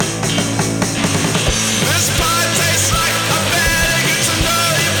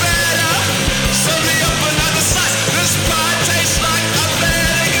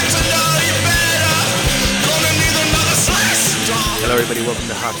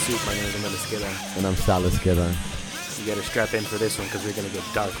Soup. My name is Emil Esqueda. And I'm Sal Esqueda. You gotta strap in for this one because we're gonna get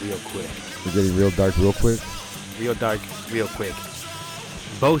dark real quick. We're getting real dark real quick. Real dark real quick.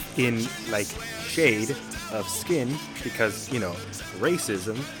 Both in like shade of skin because,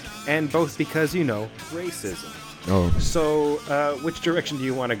 racism, and both because, racism. Oh. So, which direction do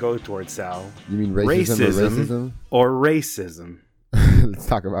you want to go towards, Sal? You mean racism or racism? Let's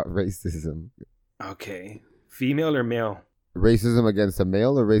talk about racism. Okay. Female or male? Racism against a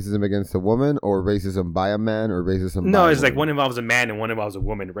male or racism against a woman or racism by a man or racism No, by it's a like woman? one involves a man and one involves a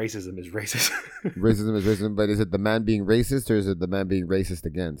woman. Racism is racist. Racism is racism, but is it the man being racist or is it the man being racist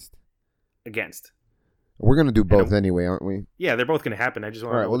against? Against. We're gonna do both anyway, aren't we? Yeah, they're both gonna happen. I just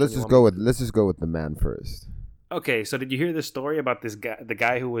want. All right. Well, let's just go with the man first. Okay, so did you hear this story about this guy, the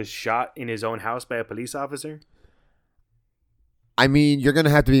guy who was shot in his own house by a police officer? I mean, you're gonna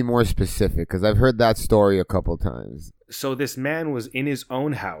have to be more specific because I've heard that story a couple times. So this man was in his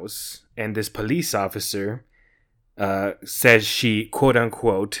own house, and this police officer says she, quote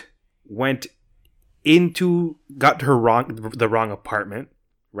unquote, got the wrong apartment,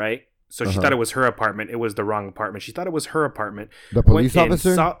 right? So she thought it was her apartment. It was the wrong apartment. She thought it was her apartment. The police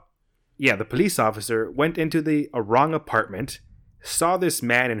officer? The police officer went into the wrong apartment, saw this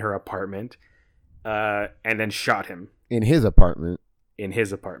man in her apartment, and then shot him. In his apartment. In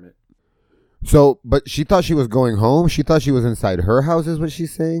his apartment. So, but she thought she was going home. She thought she was inside her house. Is what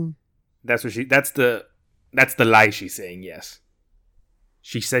she's saying. That's the lie she's saying. Yes.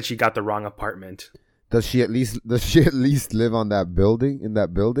 She said she got the wrong apartment. Does she at least live on that building? In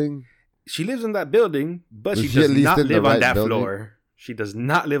that building? She lives in that building, but she at does least not in the live on right that building? floor. She does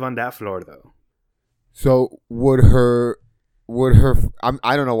not live on that floor, though. So would her?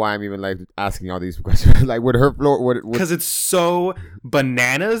 I don't know why I'm even like asking all these questions. Like, would her floor? Because it's so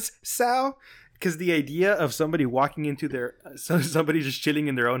bananas, Sal. Because the idea of somebody walking into somebody just chilling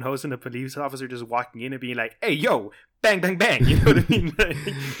in their own house and a police officer just walking in and being like, "Hey, yo, bang, bang, bang," you know what I mean? Like,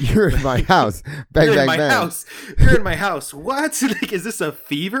 you're in my house, bang, you're bang, in my bang. house. You're in my house. What? Like, is this a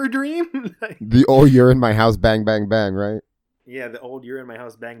fever dream? Like, you're in my house, bang, bang, bang, right? yeah, the old "you're in my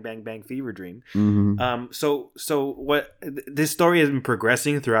house, bang, bang, bang" fever dream. Mm-hmm. So what? This story has been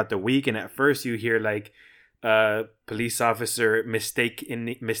progressing throughout the week, and at first you hear like, police officer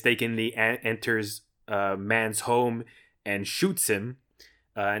mistakenly enters man's home and shoots him,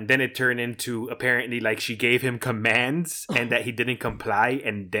 and then it turned into apparently like she gave him commands and that he didn't comply,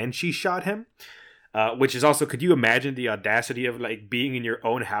 and then she shot him. Which is also, could you imagine the audacity of like being in your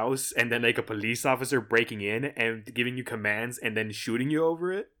own house and then like a police officer breaking in and giving you commands and then shooting you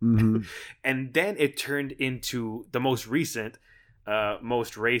over it? Mm-hmm. And then it turned into the most recent,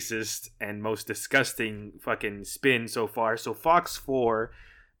 most racist and most disgusting fucking spin so far. So Fox 4,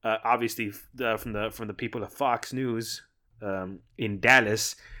 obviously from the people of Fox News in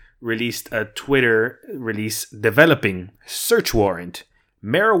Dallas, released a Twitter release developing search warrant.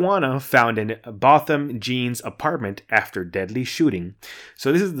 Marijuana found in Botham Jean's apartment after deadly shooting.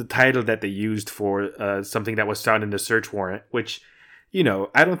 So this is the title that they used for something that was found in the search warrant, which,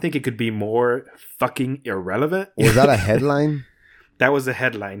 I don't think it could be more fucking irrelevant. Was that a headline? That was a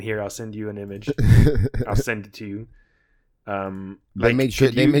headline. Here, I'll send you an image. I'll send it to you. They made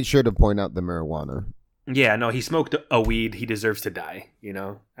sure to point out the marijuana. Yeah, no, he smoked a weed. He deserves to die,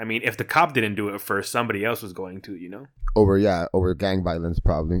 I mean, if the cop didn't do it first, somebody else was going to, Over gang violence,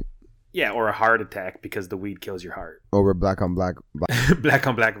 probably. Yeah, or a heart attack because the weed kills your heart. Over black on black black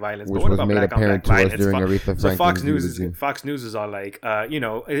on black violence. Which But what was about made black apparent on to black us during violence? Aretha So Franklin's Fox News is all like,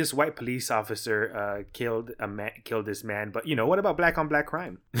 this white police officer killed this man, but what about black on black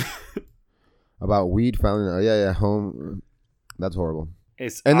crime? About weed found home. That's horrible.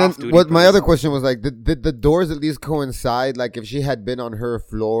 And then what my other question was like, did the doors at least coincide? Like, if she had been on her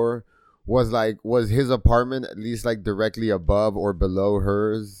floor, was his apartment at least like directly above or below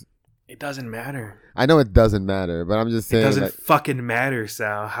hers? It doesn't matter. I know it doesn't matter, but I'm just saying. It doesn't fucking matter,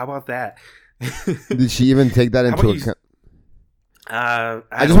 Sal. How about that? Did she even take that into account?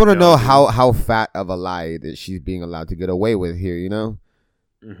 I just want to know how fat of a lie that she's being allowed to get away with here,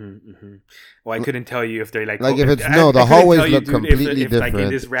 Well, I couldn't tell you if they're like if it's the hallways look completely different.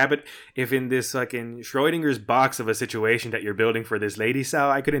 Like in this fucking Schrodinger's box of a situation that you're building for this lady,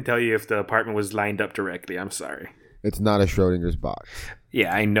 Sal, I couldn't tell you if the apartment was lined up directly. I'm sorry. It's not a Schrodinger's box.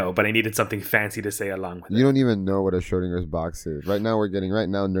 Yeah, I know, but I needed something fancy to say along with it. You don't even know what a Schrodinger's box is. Right now,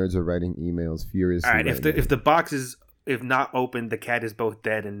 nerds are writing emails furiously. All right, if the box is if not opened, the cat is both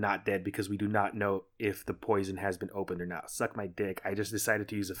dead and not dead because we do not know if the poison has been opened or not. Suck my dick. I just decided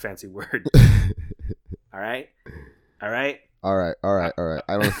to use a fancy word. All right. I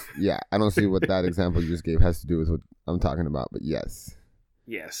don't see what that example you just gave has to do with what I'm talking about, but yes.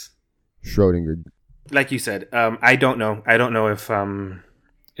 Yes. Schrodinger. Like you said, I don't know. I don't know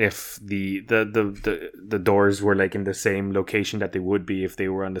if the doors were like in the same location that they would be if they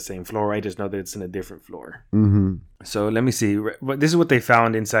were on the same floor. I just know that it's in a different floor. Mm-hmm. So let me see. This is what they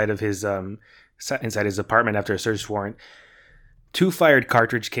found inside of his apartment after a search warrant. 2 fired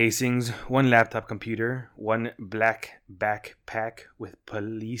cartridge casings, 1 laptop computer, 1 black backpack with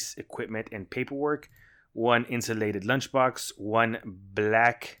police equipment and paperwork, 1 insulated lunchbox, 1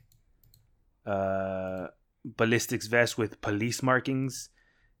 black ballistics vest with police markings,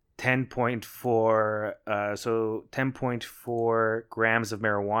 10.4 grams of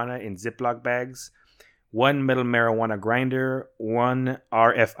marijuana in Ziploc bags, 1 metal marijuana grinder, 1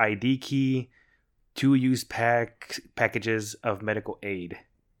 RFID key, 2 used packages of medical aid.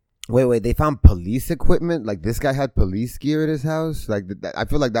 Wait. They found police equipment? Like, this guy had police gear at his house? Like, I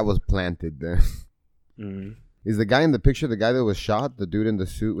feel like that was planted there. Mm. Is the guy in the picture the guy that was shot? The dude in the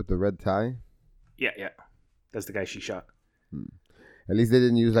suit with the red tie? Yeah. That's the guy she shot. At least they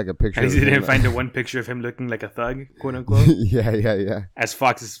didn't use, like, a picture At least of they him. didn't find the one picture of him looking like a thug, quote unquote. Yeah. As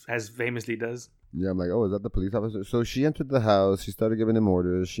Fox has famously does. Yeah, I'm like, oh, is that the police officer? So she entered the house. She started giving him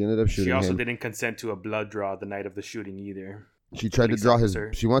orders. She ended up shooting She also him. didn't consent to a blood draw the night of the shooting either. She tried to draw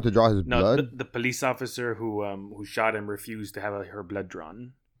officer. She wanted to draw his blood? No, the police officer who shot him refused to have her blood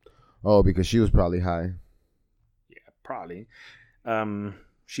drawn. Oh, because she was probably high. Yeah, probably.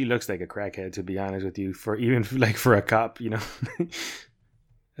 She looks like a crackhead, to be honest with you. For a cop, you know.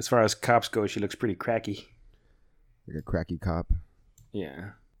 As far as cops go, she looks pretty cracky. Like a cracky cop. Yeah.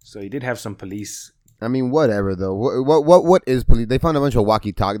 So he did have some police. I mean, whatever though. What is police? They found a bunch of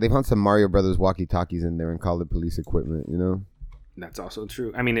walkie-talkies. They found some Mario Brothers walkie-talkies in there and called it police equipment. You know. That's also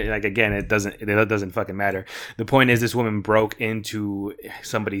true. I mean, like, again, it doesn't fucking matter. The point is, this woman broke into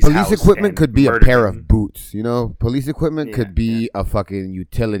somebody's house. Police equipment could be a pair them. of boots. You know, police equipment could be a fucking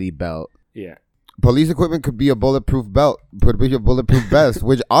utility belt. Yeah. Police equipment could be a bulletproof belt, could be a bulletproof vest,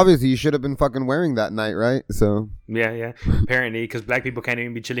 which obviously you should have been fucking wearing that night, right? So yeah. Apparently, because black people can't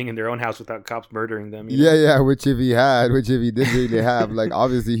even be chilling in their own house without cops murdering them. You know? Yeah. Which if he did really have, like,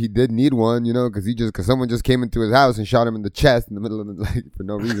 obviously he did need one, you know, because someone just came into his house and shot him in the chest in the middle of the night for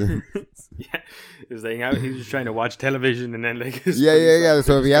no reason. Yeah, it was like he was just trying to watch television and then like. Yeah.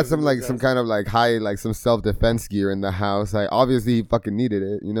 So if he had some kind of like high, like some self-defense gear in the house, like obviously he fucking needed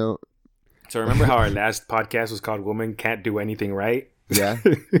it, you know. So remember how our last podcast was called "Women Can't Do Anything Right"? Yeah.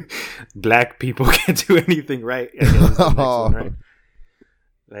 Black people can't do anything right. The next one, right?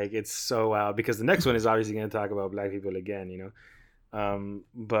 Like, it's so wild because the next one is obviously going to talk about black people again, you know.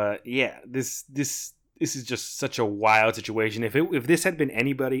 But yeah, this is just such a wild situation. If this had been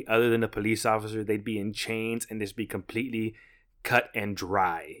anybody other than a police officer, they'd be in chains and this be completely cut and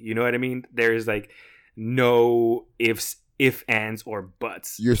dry. You know what I mean? There is like no ifs, ands, or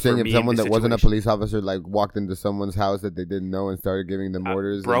buts. You're saying if someone that wasn't a police officer like walked into someone's house that they didn't know and started giving them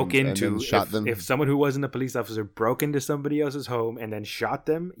orders, and then shot them? If someone who wasn't a police officer broke into somebody else's home and then shot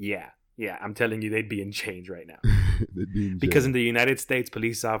them, yeah, I'm telling you, they'd be in chains right now. Because in the United States,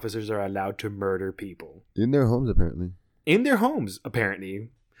 police officers are allowed to murder people in their homes, apparently.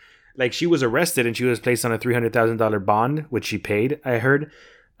 Like, she was arrested and she was placed on a $300,000 bond, which she paid, I heard.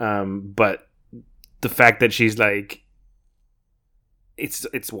 But the fact that she's like,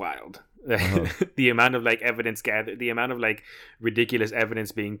 it's wild. The amount of like evidence gathered, the amount of like ridiculous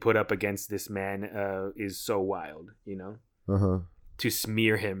evidence being put up against this man is so wild, you know. To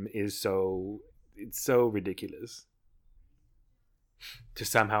smear him is so ridiculous. To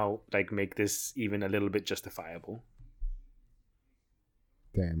somehow like make this even a little bit justifiable.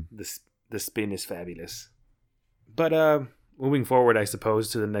 Damn. The spin is fabulous. But moving forward, I suppose,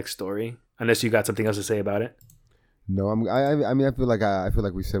 to the next story, unless you got something else to say about it. No, I mean I feel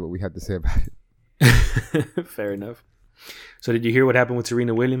like we said what we had to say about it. Fair enough. So did you hear what happened with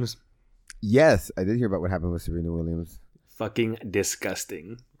Serena Williams? Yes, I did hear about what happened with Serena Williams. Fucking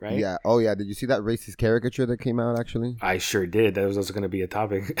disgusting, right? Yeah. Oh yeah. Did you see that racist caricature that came out? Actually, I sure did. That was also going to be a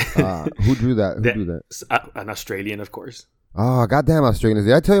topic. Who drew that? Who drew that? An Australian, of course. Oh, goddamn Australians!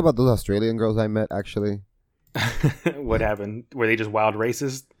 Did I tell you about those Australian girls I met? Actually, what happened? Were they just wild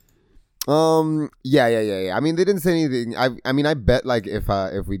racist? Yeah. I mean, they didn't say anything. I bet like if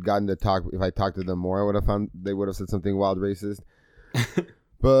we'd gotten to talk, if I talked to them more, I would have found they would have said something wild racist.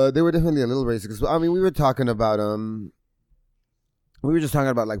 But they were definitely a little racist. 'Cause, I mean, we were talking about we were just talking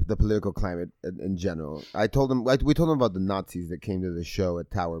about like the political climate in general. We told them about the Nazis that came to the show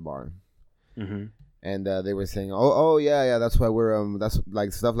at Tower Bar. Mm-hmm. And they were saying, oh yeah, that's why we're that's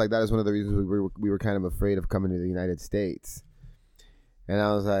like stuff like that is one of the reasons we were kind of afraid of coming to the United States. And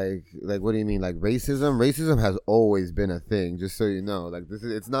I was like, what do you mean? Like racism? Racism has always been a thing, just so you know. Like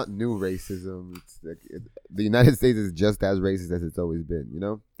it's not new racism. It's like the United States is just as racist as it's always been, you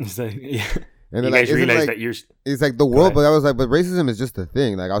know? It's like, yeah. And You they're like, guys realize like, that you're it's like the world, but I was like, but racism is just a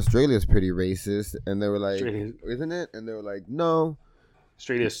thing. Like Australia's pretty racist, and they were like, isn't it? And they were like, no.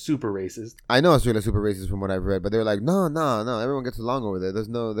 Australia's super racist. I know Australia's super racist from what I've read, but they were like, no, everyone gets along over there. There's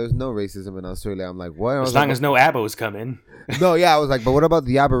no racism in Australia. I'm like, what? As long as no abos come in. No, yeah, I was like, but what about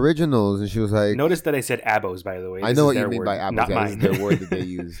the Aboriginals? And she was like, notice that I said abos, by the way. I know what you mean by abos. Yeah, this is their word that they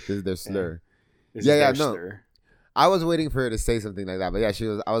use. This is their slur. No. Slur. I was waiting for her to say something like that, but yeah,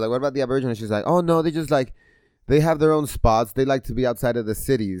 I was like, what about the Aboriginals? She's like, oh no, they just like, they have their own spots. They like to be outside of the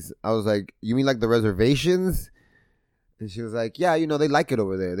cities. I was like, you mean like the reservations? And she was like, yeah, they like it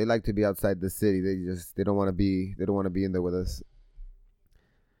over there. They like to be outside the city. They don't want to be in there with us.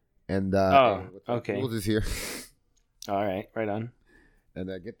 And okay. Jules is here. All right, right on. And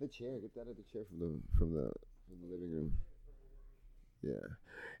get the chair. Get that other chair from the living room. Yeah.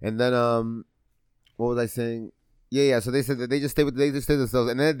 And then what was I saying? Yeah. So they said that they just stay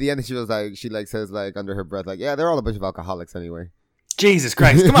themselves. And then at the end, she says under her breath, like, yeah, they're all a bunch of alcoholics anyway. Jesus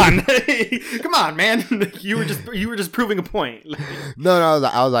Christ! Come on, come on, man! You were just proving a point. No, I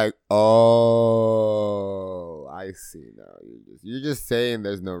was like, oh, I see now. You're just saying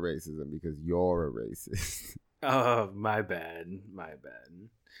there's no racism because you're a racist. Oh, my bad.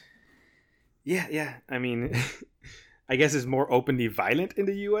 Yeah. I mean, I guess it's more openly violent in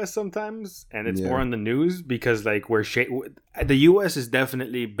the U.S. sometimes, and it's more on the news because, like, the U.S. is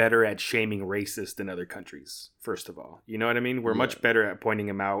definitely better at shaming racists than other countries. First of all, you know what I mean? We're much better at pointing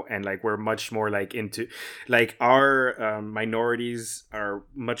them out, and like we're much more like into, like our minorities are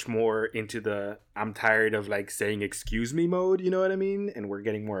much more into the I'm tired of like saying excuse me mode. You know what I mean? And we're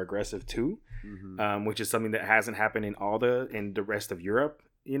getting more aggressive too, which is something that hasn't happened in the rest of Europe.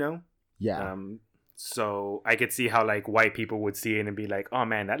 You know? Yeah. So I could see how like white people would see it and be like, "Oh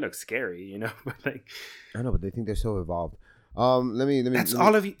man, that looks scary," you know. But like, I know, but they think they're so evolved. All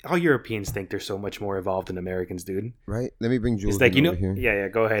Europeans think they're so much more evolved than Americans, dude. Right? Let me bring Julian. It's like over here. Yeah.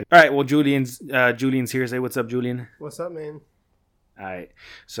 Go ahead. All right. Well, Julian's here. Say what's up, Julian. What's up, man? All right.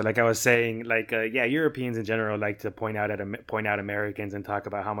 So like I was saying, like Europeans in general like to point out Americans and talk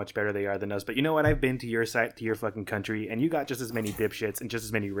about how much better they are than us. But you know what? I've been to your fucking country, and you got just as many dipshits and just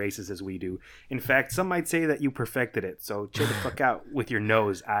as many races as we do. In fact, some might say that you perfected it. So chill the fuck out with your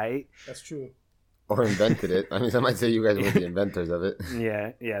nose. That's true. Or invented it. I mean, some might say you guys were the inventors of it.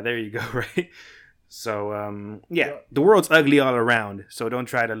 Yeah. There you go. Right. So the world's ugly all around. So don't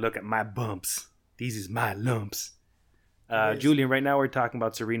try to look at my bumps. These is my lumps. Julian, right now we're talking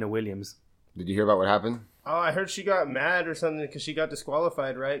about Serena Williams. Did you hear about what happened? Oh, I heard she got mad or something because she got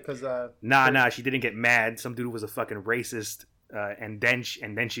disqualified, right? Because Nah, she didn't get mad. Some dude was a fucking racist, and then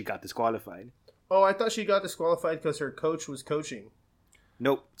she got disqualified. Oh, I thought she got disqualified because her coach was coaching.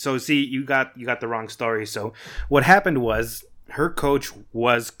 Nope. So see, you got the wrong story. So what happened was her coach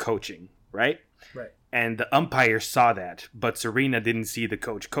was coaching, right? Right. And the umpire saw that, but Serena didn't see the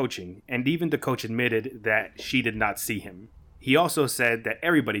coach coaching. And even the coach admitted that she did not see him. He also said that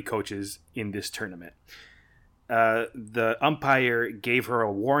everybody coaches in this tournament. The umpire gave her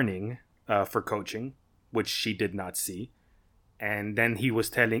a warning for coaching, which she did not see. And then she was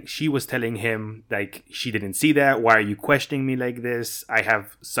telling him, like, she didn't see that. Why are you questioning me like this? I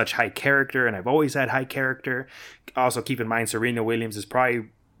have such high character, and I've always had high character. Also, keep in mind, Serena Williams is probably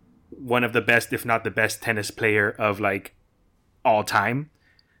one of the best, if not the best, tennis player of like all time.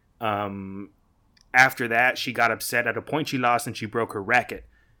 After that, she got upset at a point she lost and she broke her racket.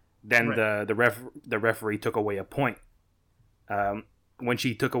 Then right. the referee took away a point. When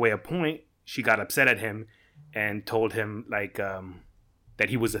she took away a point, she got upset at him and told him like that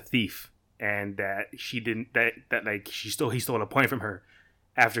he was a thief and that he stole a point from her.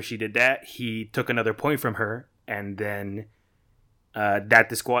 After she did that, he took another point from her, and then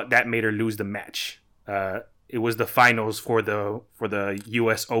that made her lose the match. It was the finals for the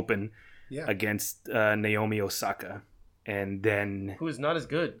U.S. Open against Naomi Osaka, and then who is not as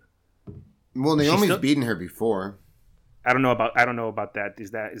good. Well, Naomi's beaten her before. I don't know about that.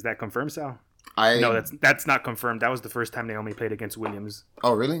 Is that confirmed, Sal? No, that's not confirmed. That was the first time Naomi played against Williams.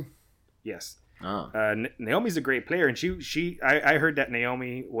 Oh, really? Yes. Oh. Naomi's a great player, and I heard that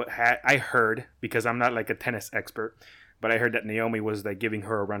Naomi I heard, because I'm not like a tennis expert, but I heard that Naomi was like giving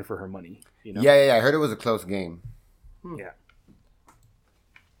her a run for her money. You know? Yeah. I heard it was a close game. Yeah.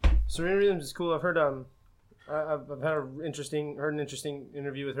 Serena Williams is cool. I've heard I've had an interesting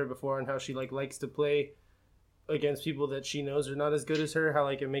interview with her before on how she likes to play against people that she knows are not as good as her. How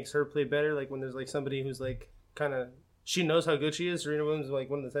like it makes her play better. Like when there's like somebody who's like kind of she knows how good she is. Serena Williams is like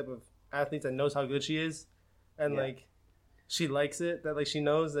one of the type of athletes that knows how good she is, and like she likes it. That like she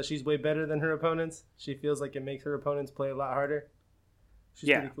knows that she's way better than her opponents. She feels like it makes her opponents play a lot harder. She's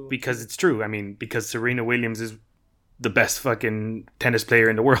yeah, pretty cool. because it's true. I mean, because Serena Williams is the best fucking tennis player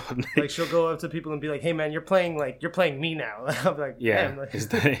in the world. Like she'll go up to people and be like, "Hey man, you're playing me now." I'm like, yeah, "Damn,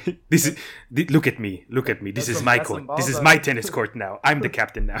 like, look at me. This is my court. This is my tennis court now. I'm the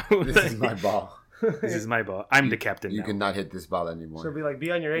captain now. This is my ball. This is my ball. I'm the captain You now. cannot hit this ball anymore. She'll be like,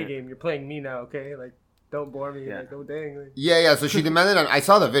 "Be on your A game. You're playing me now, okay? Like, don't bore me. Yeah. Like, oh dang." Like, Yeah. So she demanded. I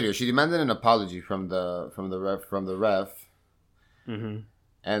saw the video. She demanded an apology from the ref. Mm-hmm.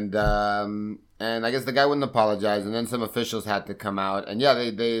 And I guess the guy wouldn't apologize, and then some officials had to come out, and yeah, they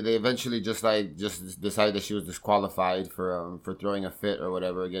eventually just decided that she was disqualified for throwing a fit or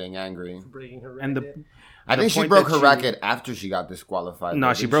whatever, getting angry. breaking her And racket. I think she point broke that her she- racket after she got disqualified. No,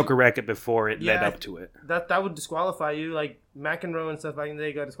 though, she didn't broke her racket before it led Yeah. up to it. That would disqualify you. Like McEnroe and stuff back in the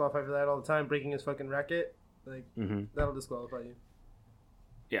day got disqualified for that all the time, breaking his fucking racket. Like Mm-hmm. that'll disqualify you.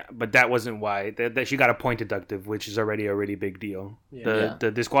 Yeah, but that wasn't why. That she got a point deductive, which is already a really big deal. Yeah.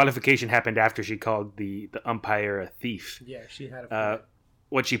 The disqualification happened after she called the umpire a thief. Yeah, she had a.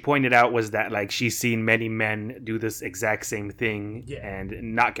 What she pointed out was that like she's seen many men do this exact same thing Yeah.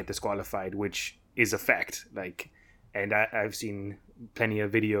 and not get disqualified, which is a fact. Like, and I've seen plenty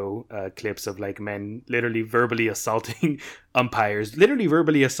of video clips of like men literally verbally assaulting umpires, literally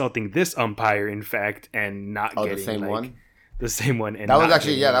verbally assaulting this umpire, in fact, and not Oh, getting the same like, one. the same one. And That was not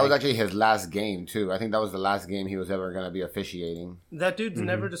actually getting, that was like- actually his last game too. I think that was the last game he was ever gonna be officiating. That dude's Mm-hmm.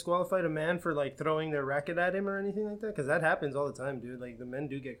 never disqualified a man for like throwing their racket at him or anything like that, because that happens all the time, dude. Like the men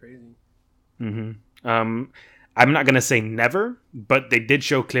do get crazy. I'm not gonna say never, but they did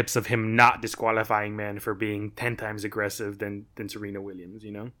show clips of him not disqualifying men for being 10 times aggressive than Serena Williams.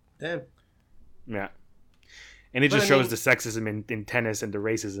 You know. Damn. Yeah. And it But just I shows mean- the sexism in tennis and the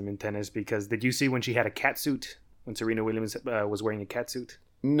racism in tennis, because did you see when she had a cat suit, when Serena Williams was wearing a cat suit?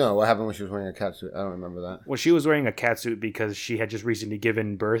 No, what happened when she was wearing a catsuit? I don't remember that. Well, she was wearing a cat suit because she had just recently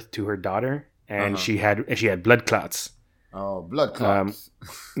given birth to her daughter, and Uh-huh. she had blood clots. Oh, blood clots.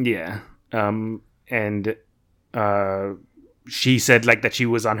 Yeah. And she said like that she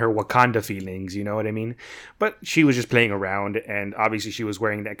was on her Wakanda feelings, you know what I mean? But she was just playing around, and obviously she was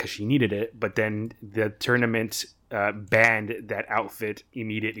wearing that because she needed it. But then the tournament banned that outfit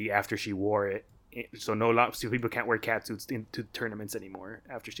immediately after she wore it. So so people can't wear catsuits into tournaments anymore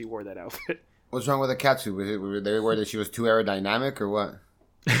after she wore that outfit. What's wrong with a catsuit? Were they worried that she was too aerodynamic or what?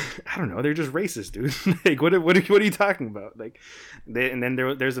 I don't know. They're just racist, dude. Like, what are you talking about? Like, and then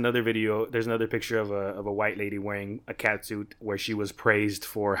there's another video. There's another picture of a white lady wearing a catsuit where she was praised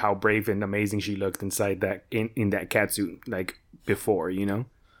for how brave and amazing she looked inside that in that catsuit, like before, you know.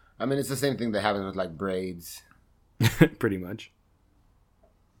 I mean, it's the same thing that happens with like braids. Pretty much.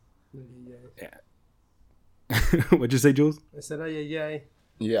 Yeah. What'd you say, Jules? I said, yeah.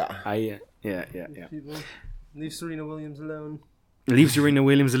 Yeah. Yeah. People, leave Serena Williams alone. Leave Serena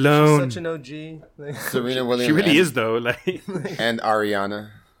Williams She's alone. such an OG. Like, Serena Williams. She really and, is though. Like, And Ariana.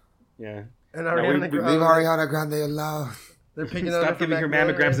 yeah. and we- Ariana we- Grande, Leave Ariana Grande alone. they're picking on Stop giving her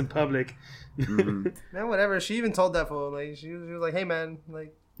McEnroe, mammograms right? in public. Mhm. Man, whatever. She even told that fool. Like she was like, "Hey, man,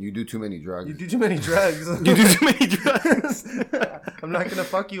 like You do too many drugs. you do too many drugs. You do too many drugs. I'm not gonna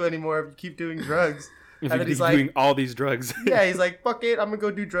fuck you anymore if you keep doing drugs." If And you then he's keep like, doing all these drugs. "Yeah." He's like, "Fuck it, I'm gonna go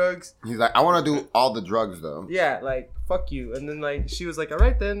do drugs." He's like, I want to do all the drugs though. Yeah, like fuck you. And then like she was like, "All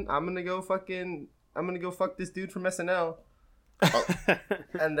right, then I'm gonna go fuck this dude from SNL."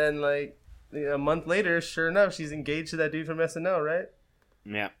 And then like a month later, sure enough, she's engaged to that dude from SNL, right?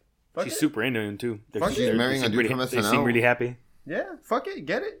 Yeah. Fuck She's it. super into him too. Fuck it. She's marrying a seem dude pretty- from They seem SNL. really happy. Yeah, fuck it,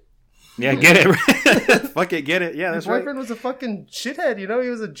 get it. Yeah, get it. Fuck it, get it. Yeah, His that's right. boyfriend was a fucking shithead, you know. He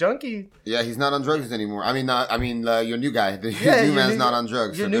was a junkie. Yeah, he's not on drugs anymore. I mean, your new guy. The Yeah, new your man's new- not on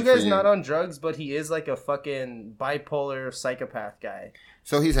drugs. Your so new good for guy's you. not on drugs, but he is like a fucking bipolar psychopath guy.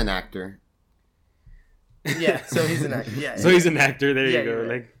 So he's an actor. Yeah, so he's an actor. Yeah, So he's an actor. There Yeah, you go. you're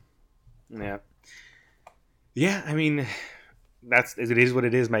right. Like, yeah, yeah. I mean, it is what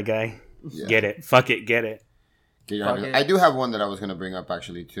it is, my guy. Yeah. Get it. Fuck it. Get it. Okay, you're Fuck having- it. I do have one that I was going to bring up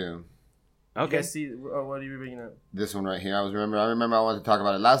actually too. You Okay. guys see? Oh, what are you bringing up? This one right here. I remember I wanted to talk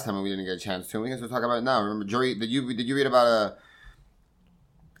about it last time and we didn't get a chance to. We can still talk about it now. Remember, Jory, did you read about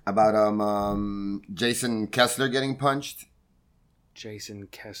Jason Kessler getting punched? Jason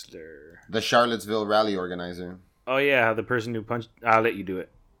Kessler. The Charlottesville rally organizer. Oh yeah, the person who punched. I'll let you do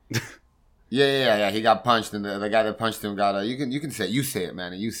it. Yeah. He got punched, and the guy that punched him got a. You can say it. You say it,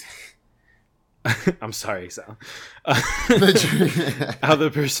 man. You say. I'm sorry, Sal. How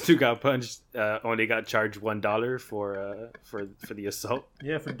the person who got punched only got charged $1 for the assault.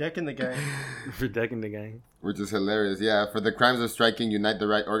 Yeah, for decking the guy. For decking the guy. Which is hilarious. Yeah, for the crimes of striking Unite the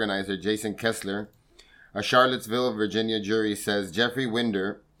Right organizer Jason Kessler, a Charlottesville, Virginia jury says Jeffrey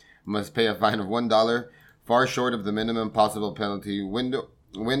Winder must pay a fine of $1, far short of the minimum possible penalty.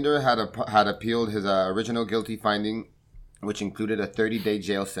 Winder had appealed his original guilty finding, which included a 30-day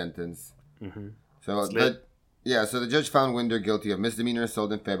jail sentence. Mm-hmm. So the judge found Winder guilty of misdemeanor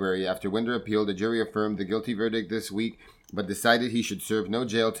assault in February. After Winder appealed, the jury affirmed the guilty verdict this week, but decided he should serve no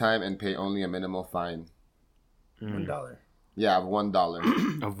jail time and pay only a minimal fine. $1. Yeah, of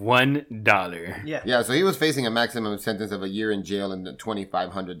 $1. Of $1. Yeah. Yeah, so he was facing a maximum sentence of a year in jail and a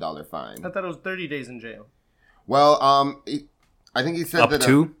 $2,500 fine. I thought it was 30 days in jail. Well, I think he said up that...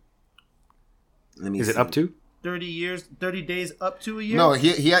 to? Let me Is see. it up to? 30 days up to a year? No,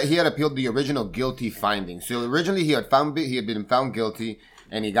 he had appealed the original guilty finding. So originally he had been found guilty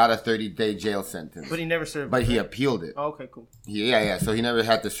and he got a 30-day jail sentence. But he never served But it. he appealed it. Oh, okay, cool. Yeah. So he never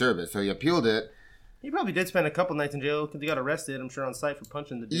had to serve it. So he appealed it. He probably did spend a couple nights in jail because he got arrested, I'm sure, on site for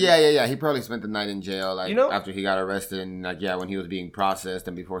punching the dude. Yeah. He probably spent the night in jail, like, You know- after he got arrested and when he was being processed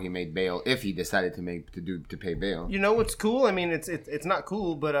and before he made bail, if he decided to pay bail. You know what's cool? I mean, it's not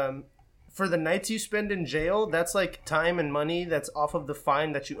cool, but for the nights you spend in jail, that's like time and money that's off of the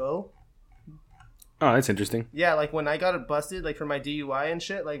fine that you owe. Oh, that's interesting. Yeah, like when I got busted, like for my DUI and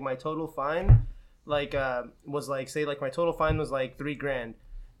shit, like my total fine, like was like, say like my total fine was like $3,000,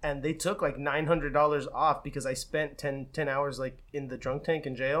 and they took like $900 off because I spent 10 hours like in the drunk tank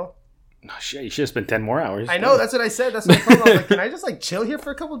in jail. Oh, shit, you should have spent 10 more hours. I know, that's what I said. That's what I told him. I was like, can I just like chill here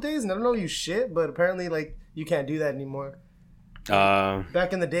for a couple days and I don't know you shit? But apparently, like, you can't do that anymore.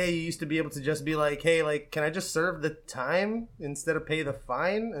 Back in the day, you used to be able to just be like, hey, like, can I just serve the time instead of pay the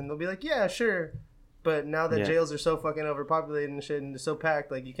fine? And they'll be like, yeah, sure. But now that jails are so fucking overpopulated and shit and they're so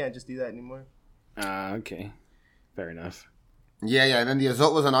packed, like, you can't just do that anymore. Okay. Fair enough. Yeah. And then the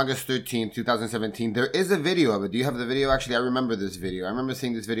assault was on August 13th, 2017. There is a video of it. Do you have the video? Actually, I remember this video. I remember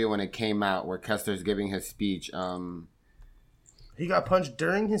seeing this video when it came out where Kessler's giving his speech. He got punched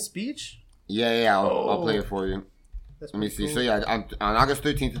during his speech? Yeah. I'll play it for you. That's Let me pretty see. cool. So on August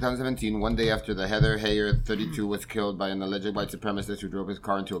 13, 2017, one day after the Heather Heyer, 32, was killed by an alleged white supremacist who drove his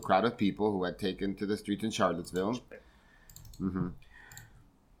car into a crowd of people who had taken to the streets in Charlottesville.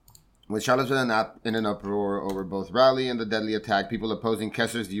 With Charlottesville in an uproar over both rally and the deadly attack, people opposing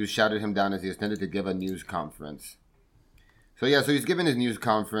Kessler's views shouted him down as he attended to give a news conference. So he's giving his news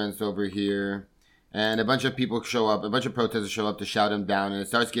conference over here, and a bunch of people show up, a bunch of protesters show up to shout him down, and it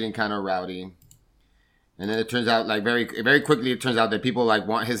starts getting kind of rowdy. And then it turns out, like, very, very quickly, it turns out that people, like,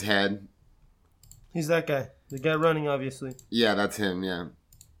 want his head. He's that guy. The guy running, obviously. Yeah, that's him, yeah.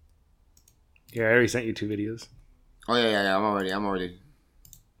 Yeah, I already sent you 2 videos. Oh, yeah, I'm already.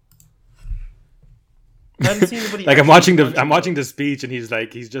 I haven't seen anybody Like, actually I'm watching the speech, and he's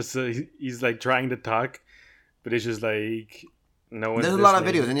like trying to talk, but it's just like no one. There's a lot of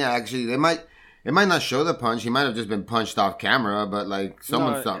videos, and yeah, actually, it might not show the punch. He might have just been punched off camera, but like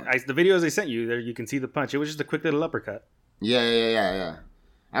someone saw. The videos I sent you, there you can see the punch. It was just a quick little uppercut. Yeah.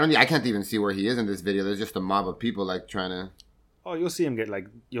 I can't even see where he is in this video. There's just a mob of people like trying to. Oh, you'll see him get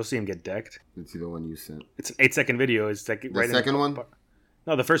decked. Let's see the one you sent. It's an 8-second video. It's like The second one.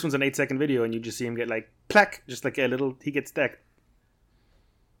 No, the first one's an 8-second video, and you just see him get like plaque, just like a little. He gets decked.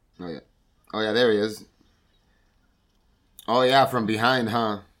 Oh yeah, there he is. Oh yeah, from behind,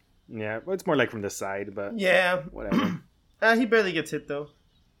 huh? Yeah, well, it's more like from the side, but Yeah. whatever. He barely gets hit, though.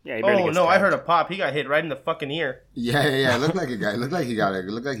 Yeah, he barely Oh, gets no, I tapped. heard a pop. He got hit right in the fucking ear. Yeah. It looked like a guy. It looked like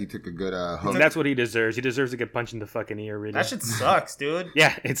he took a good hook. And that's what he deserves. He deserves to get punched in the fucking ear, really. That shit sucks, dude.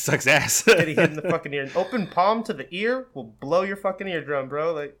 Yeah, it sucks ass. Getting hit in the fucking ear. An open palm to the ear will blow your fucking eardrum,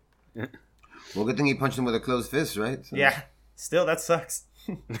 bro. Like, Well, good thing he punched him with a closed fist, right? So. yeah. Still, that sucks.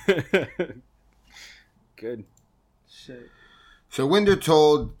 Good. Shit. So Winder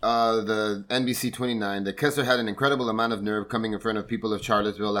told the NBC 29 that Kessler had an incredible amount of nerve coming in front of people of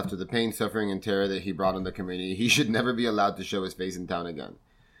Charlottesville after the pain, suffering, and terror that he brought on the community. He should never be allowed to show his face in town again.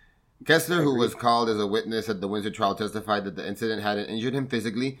 Kessler, who was called as a witness at the Windsor trial, testified that the incident hadn't injured him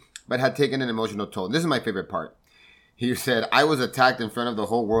physically, but had taken an emotional toll. This is my favorite part. He said, "I was attacked in front of the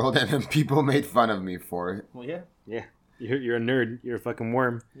whole world, and then people made fun of me for it." Well, yeah. Yeah. You're a nerd. You're a fucking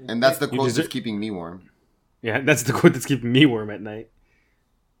worm. And that's the quote deserve- that's keeping me warm. Yeah, that's the quote that's keeping me warm at night.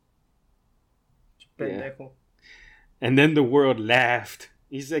 Pendejo. And then the world laughed.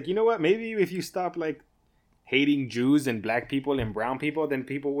 He's like, you know what? Maybe if you stop like hating Jews and black people and brown people, then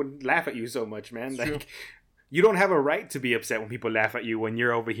people wouldn't laugh at you so much, man. True. Like, You don't have a right to be upset when people laugh at you when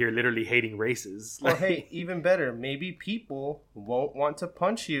you're over here literally hating races. Or hey, even better, maybe people won't want to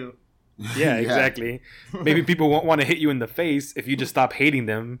punch you. Yeah, exactly. Maybe people won't want to hit you in the face if you just stop hating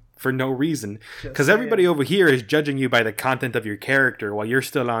them for no reason. Because everybody over here is judging you by the content of your character while you're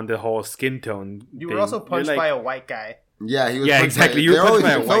still on the whole skin tone. You were also punched by a white guy. Yeah, he was. Yeah, exactly. You were punched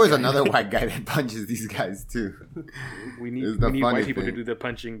by a white guy. There's always another white guy that punches these guys too. We need white people to do the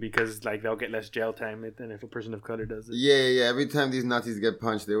punching because like they'll get less jail time than if a person of color does it. Yeah. Every time these Nazis get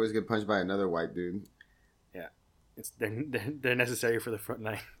punched, they always get punched by another white dude. Yeah, they're necessary for the front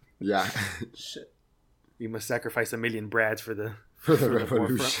line. Yeah. Shit. You must sacrifice 1 million Brads for the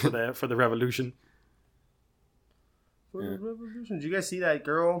revolution. For the revolution. For the revolution. Did you guys see that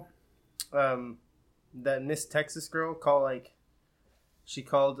girl? That Miss Texas girl she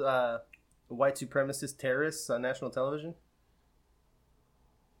called white supremacist terrorists on national television.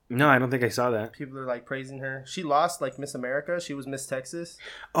 No, I don't think I saw that. People are like praising her. She lost like Miss America. She was Miss Texas.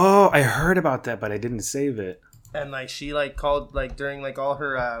 Oh, I heard about that, but I didn't save it. And like she like called like during like all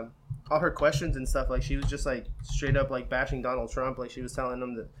her questions and stuff, like she was just like straight up like bashing Donald Trump. Like she was telling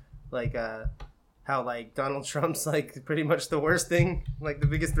them that like how like Donald Trump's like pretty much the worst thing, like the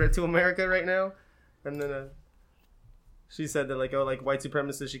biggest threat to America right now. And then she said that like white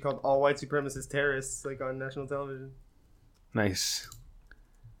supremacists, she called all white supremacists terrorists like on national television. Nice.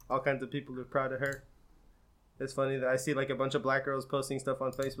 All kinds of people are proud of her. It's funny that I see like a bunch of black girls posting stuff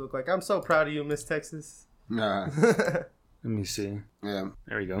on Facebook like, I'm so proud of you, Miss Texas. Nah. Let me see. Yeah.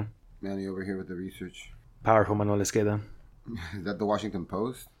 There we go. Manny over here with the research. Powerful Manuel Esqueda. Is that the Washington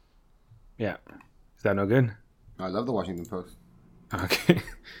Post? Yeah. Is that no good? I love the Washington Post. Okay.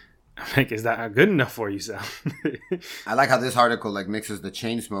 I'm like, is that not good enough for you, Sal? I like how this article like mixes the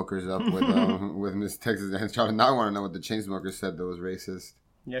chain smokers up with Miss Texas and Charlotte. Now I want to know what the chain smokers said that was racist.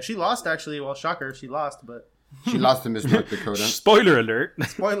 Yeah, she lost actually. Well, shocker, she lost, but she lost to Miss North Dakota. Spoiler alert.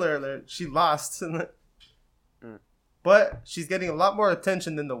 Spoiler alert. She lost. But she's getting a lot more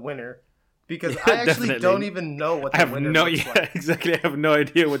attention than the winner because I actually definitely. don't even know what the winner looks like. Exactly. I have no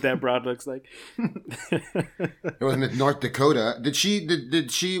idea what that broad looks like. It was Miss North Dakota. Did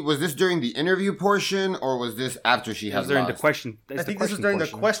she was this during the interview portion or was this after she had during lost? the question? I think this was during the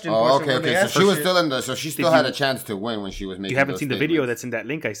question Oh, portion. okay. So she was still in the. So she still had a chance to win when she was making. You haven't those seen the statements. video that's in that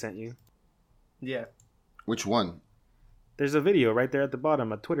link I sent you. Yeah. Which one? There's a video right there at the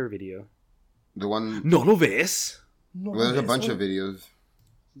bottom, a Twitter video. The one. No lo ves. Well, there's a bunch of videos.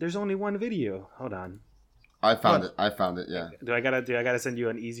 There's only one video. Hold on. I found it. Yeah. Do I gotta send you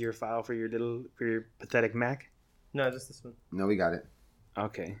an easier file for your pathetic Mac? No, just this one. No, we got it.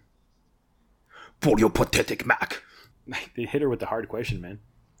 Okay. For your pathetic Mac. They hit her with the hard question, man.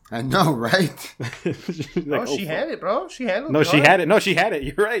 I know, right? Like, she had it, bro. She handled it. No, she had it. No, she had it.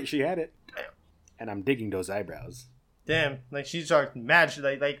 You're right. She had it. Damn. And I'm digging those eyebrows. Damn. Like, she's like mad. She,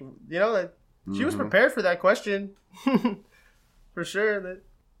 like you know, like, she was prepared for that question. For sure. That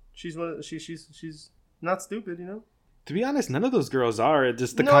she's not stupid, you know? To be honest, none of those girls are.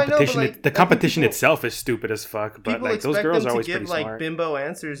 Just the No, I know, competition. but, like, the competition people- itself is stupid as fuck. But People like those expect girls them are always to give pretty like smart. bimbo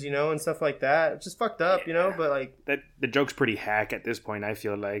answers, you know, and stuff like that. It's just fucked up, you know. But like, That the joke's pretty hack at this point. I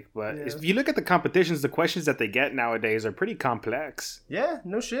feel like, but Yeah. if you look at the competitions, the questions that they get nowadays are pretty complex. yeah,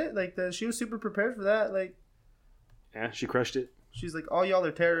 no shit. Like, she was super prepared for that. Like, Yeah, she crushed it. she's like, all y'all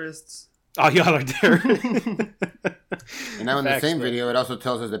are terrorists. Oh, y'all are there. And now in the Facts, same but- video, it also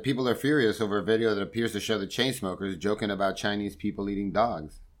tells us that people are furious over a video that appears to show the chain smokers joking about Chinese people eating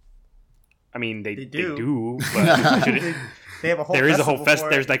dogs. I mean, they do. do, but They have a whole. there is a whole festival for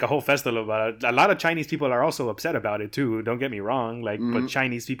it. There's like a whole festival about it. A lot of Chinese people are also upset about it too. Don't get me wrong. Like, but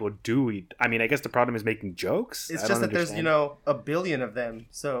Chinese people do eat. I mean, I guess the problem is making jokes. It's I just don't that there's understand. a billion of them.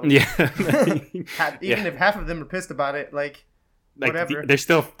 So Yeah. even if half of them are pissed about it, like whatever. There's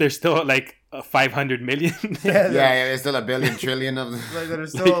still like 500 million Yeah, Yeah, there's still a billion trillion of them. like, that are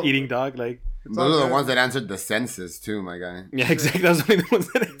still like eating dog. Like, it's all Those are the good. ones that answered the census too, my guy. yeah, exactly. Those are the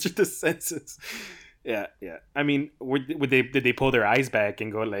ones that answered the census. Yeah. I mean, did they pull their eyes back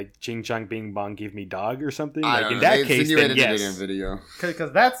and go like "Ching Chong Bing Bong, give me dog" or something? I Like don't in know. that They case, then insinuated it in yes, video.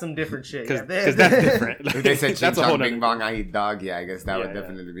 Because that's some different shit. because Yeah, that's different. If they said That's ching a whole chong nother bing bong, I eat dog, yeah, I guess that would Yeah.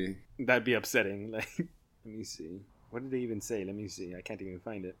 definitely be. That'd be upsetting. Like, let me see. What did they even say? Let me see. I can't even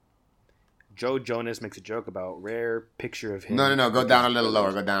find it. Joe Jonas makes a joke about rare picture of him. No. Go down a little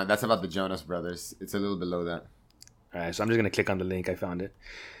lower. Go down. That's about the Jonas Brothers. It's a little below that. All right, so I'm just gonna click on the link. I found it.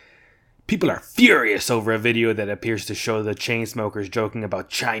 People are furious over a video that appears to show the chain smokers joking about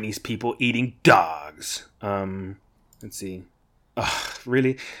Chinese people eating dogs. Let's see. Ugh,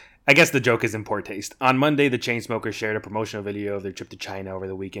 really? I guess the joke is in poor taste. On Monday, the Chainsmokers shared a promotional video of their trip to China over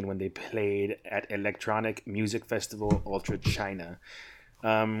the weekend when they played at electronic music festival Ultra China.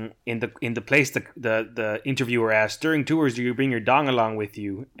 In the place, the interviewer asked, during tours, do you bring your dong along with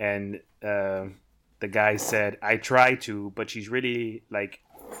you? And the guy said, I try to, but she's really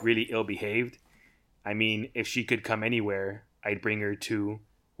ill behaved. I mean, if she could come anywhere, I'd bring her to.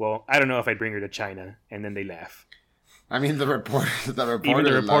 Well, I don't know if I'd bring her to China. And then they laugh. I mean, the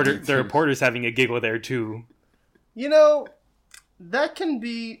reporter's having a giggle there too. You know, that can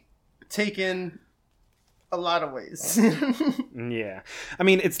be taken a lot of ways. Yeah, I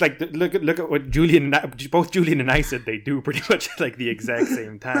mean, it's like look at what both Julian and I said they do pretty much like the exact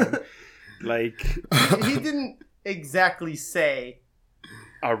same time. Like he didn't exactly say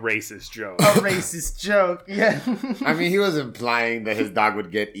a racist joke. Yeah. I mean, he was implying that his dog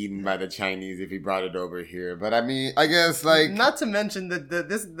would get eaten by the Chinese if he brought it over here. But I mean, I guess like not to mention that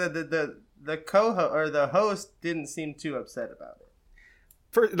the co-host or the host didn't seem too upset about it.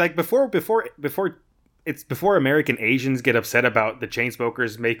 Before American Asians get upset about the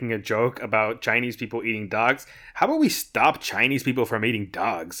Chainsmokers making a joke about Chinese people eating dogs, how about we stop Chinese people from eating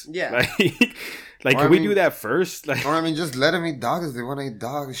dogs? Yeah. Can we do that first? Like, or I mean, just let them eat dogs if they want to eat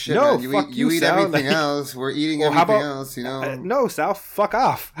dogs. Shit, no, man. fuck You eat Sal. everything else. We're eating everything else, you know? No, Sal, fuck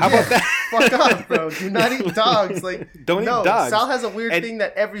off. How about that? Fuck off, bro. Do not eat dogs. Like, don't eat dogs. Sal has a weird thing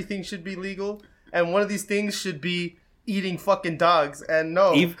that everything should be legal, and one of these things should be eating fucking dogs. And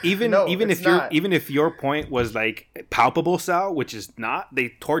even if your point was like palpable, Sal, which is not, they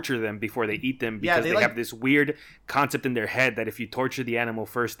torture them before they eat them because they have this weird concept in their head that if you torture the animal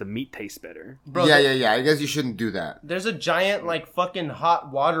first, the meat tastes better. Bro, yeah. I guess you shouldn't do that. There's a giant like fucking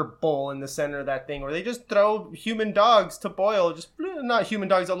hot water bowl in the center of that thing where they just throw human dogs to boil. Just not human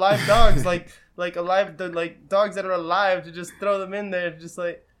dogs, alive dogs, like alive, like dogs that are alive, to just throw them in there, just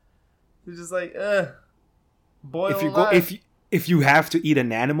like boil. If you have to eat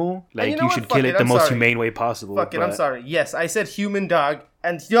an animal, like you should kill it the most humane way possible. Fuck it, I'm sorry. Yes, I said human dog,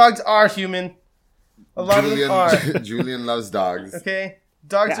 and dogs are human. A lot of them are. Julian loves dogs. Okay,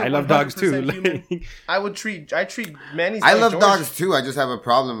 dogs. Yeah, I love dogs too. Human. I treat Manny's. I love dogs too. I just have a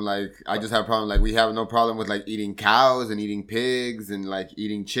problem. We have no problem with like eating cows and eating pigs and like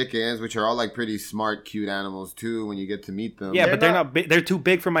eating chickens, which are all like pretty smart, cute animals too. When you get to meet them. Yeah, but they're not. They're too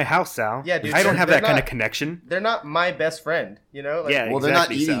big for my house, Sal. Yeah, dude, I don't have that kind of connection. They're not my best friend. You know. Like, well, they're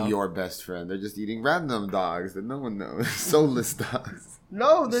not eating your best friend. They're just eating random dogs that no one knows. Soulless dogs.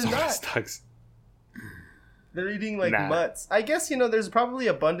 No, they're not. Dogs. They're eating like mutts. I guess, there's probably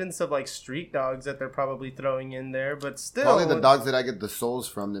abundance of like street dogs that they're probably throwing in there, but still. Probably the dogs that I get the souls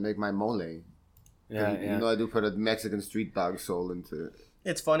from to make my mole. Yeah. I do put a Mexican street dog soul into it.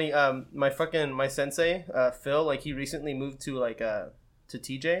 It's funny. My sensei, Phil, like he recently moved to to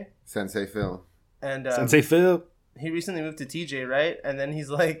TJ. Sensei Phil. And Sensei Phil. He recently moved to TJ, right? And then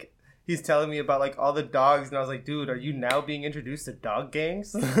he's telling me about like all the dogs, and I was like, dude, are you now being introduced to dog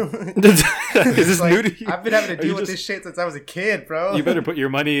gangs? Is this new to you? I've been having to deal with this shit since I was a kid, bro. You better put your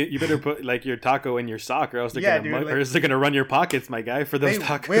money. You better put like your taco in your sock, or else they're gonna run your pockets, my guy. For those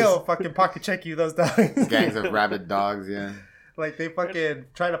tacos, they will fucking pocket check you. Those dogs. Gangs of rabid dogs, yeah. Like they fucking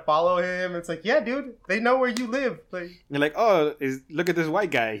try to follow him. It's like, yeah, dude, they know where you live. Like you're like, oh, look at this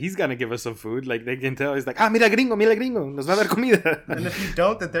white guy. He's gonna give us some food. Like they can tell. He's like, mira gringo, nos va a dar comida. And if you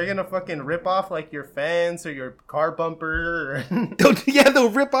don't, then they're gonna fucking rip off like your fence or your car bumper. They'll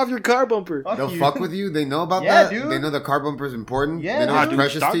rip off your car bumper. They'll fuck with you. They know about that. Dude. They know the car bumper is important. Yeah, they know it's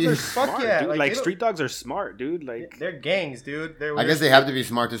precious to you. Fuck yeah, dude. Like street dogs are smart, dude. Like they're gangs, dude. I guess they have to be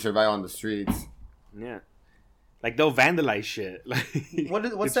smart to survive on the streets. Yeah. Like they'll vandalize shit. Like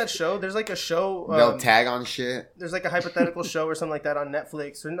what's that show? There's like a show. They'll tag on shit. There's like a hypothetical show or something like that on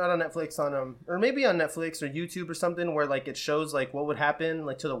Netflix, or not on Netflix, or maybe on Netflix or YouTube or something, where like it shows like what would happen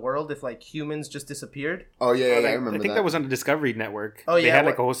like to the world if like humans just disappeared. Oh yeah, I remember. I think that was on the Discovery Network. Oh yeah, they had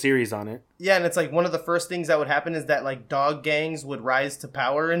like a whole series on it. Yeah, and it's like one of the first things that would happen is that like dog gangs would rise to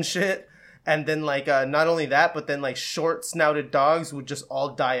power and shit. And then, like, not only that, but then, like, short-snouted dogs would just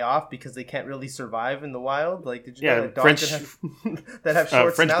all die off because they can't really survive in the wild. Like, did you know that dogs that have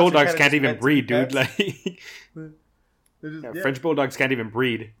short French snouts bulldogs can't even breed, dude. Like, French bulldogs can't even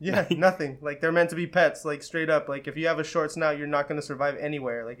breed. Yeah, nothing. Like, they're meant to be pets, like, straight up. Like, if you have a short snout, you're not going to survive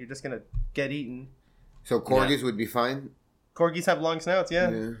anywhere. Like, you're just going to get eaten. So corgis would be fine? Corgis have long snouts,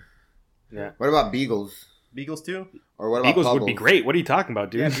 Yeah. What about beagles? Beagles, too? Or what about Beagles puggles? would be great. What are you talking about,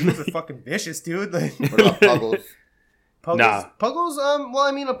 dude? Yeah, beagles are fucking vicious, dude. Like, what about puggles? Puggles, well,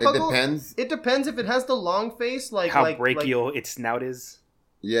 I mean, a puggle... It depends. It depends if it has the long face, like... How brachial its snout is.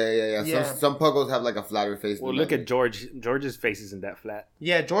 Yeah. Yeah. Some puggles have like a flatter face. Well, than look others. at George. George's face isn't that flat.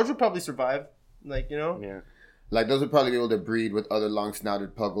 Yeah, George would probably survive. Like, you know? Yeah. Like those would probably be able to breed with other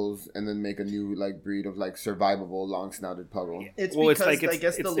long-snouted puggles, and then make a new like breed of like survivable long-snouted puggle. It's Well, because, it's like I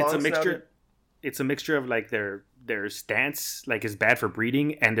guess, the it's a long mixture. It's a mixture of like their stance like is bad for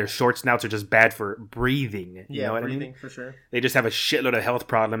breeding, and their short snouts are just bad for breathing. You know what breathing, I mean? for sure. They just have a shitload of health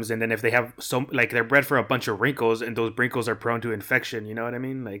problems, and then if they have they're bred for a bunch of wrinkles, and those wrinkles are prone to infection. You know what I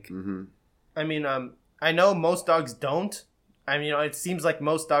mean? Like, Mm-hmm. I mean, I know most dogs don't. I mean, it seems like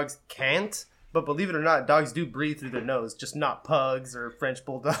most dogs can't. But believe it or not, dogs do breathe through their nose, just not pugs or French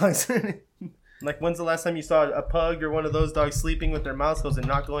bulldogs. Like, when's the last time you saw a pug or one of those dogs sleeping with their mouths closed and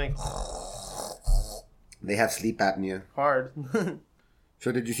not going They have sleep apnea. hard?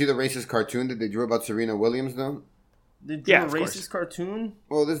 So did you see the racist cartoon that they drew about Serena Williams though? They drew Yeah, a of racist course. cartoon?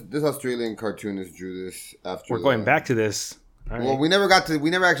 Well, this Australian cartoonist drew this after. we're going back to this. All right. Well, we never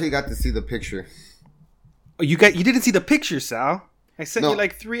actually got to see the picture. Oh, you didn't see the picture, Sal. I sent No. you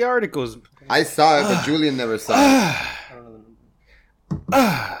like 3 articles. I saw it, but Julian never saw it. I don't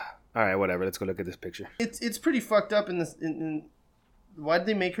know. All right, whatever. Let's go look at this picture. It's pretty fucked up in this. Why'd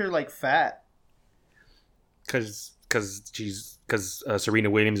they make her like fat? Because Serena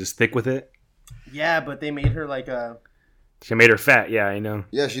Williams is thick with it. Yeah, but they made her like a. She made her fat. Yeah, I know.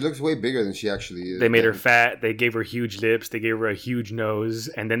 Yeah, she looks way bigger than she actually is. They made her fat. They gave her huge lips. They gave her a huge nose,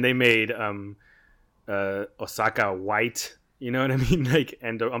 and then they made Osaka white. You know what I mean? Like,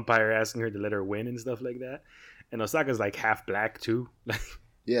 and the umpire asking her to let her win and stuff like that. And Osaka's like half black too. Like,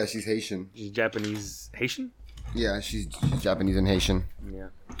 Yeah, she's Haitian. she's Japanese, Haitian. Yeah, she's Japanese and Haitian. Yeah.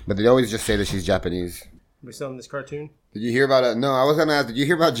 But they always just say that she's Japanese. We're selling this cartoon. Did you hear about it? No, I was gonna ask. Did you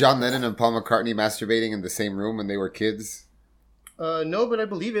hear about John Lennon and Paul McCartney masturbating in the same room when they were kids? No, but I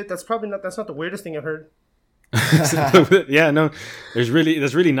believe it. That's probably not. That's not the weirdest thing I've heard. Yeah, no, that's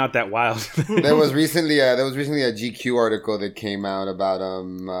really not that wild. There was recently a GQ article that came out about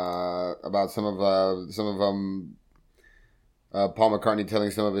some of Paul McCartney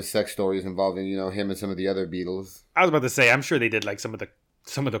telling some of his sex stories involving him and some of the other Beatles. I was about to say, I'm sure they did like some of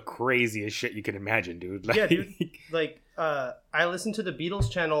the craziest shit you could imagine, dude. Like, Yeah, dude. Like, I listen to the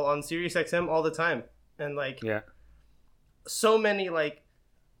Beatles channel on Sirius XM all the time, and like, yeah. so many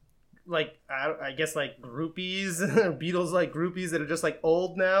I guess like groupies, Beatles like groupies that are just like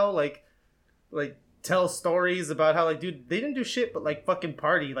old now, like tell stories about how like, dude, they didn't do shit but like fucking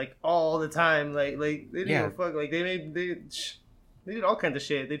party like all the time, like they didn't Yeah. give a fuck, like they did all kinds of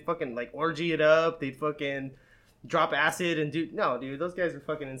shit. They'd fucking like orgy it up, they'd fucking drop acid and dude, those guys are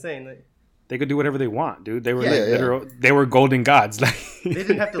fucking insane. Like, They could do whatever they want, dude. They were Yeah. like Yeah. literal, they were golden gods. Like, they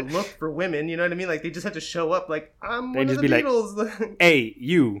didn't have to look for women, you know what I mean? Like, they just had to show up like, I'm They'd one of just the be like, Beatles. hey,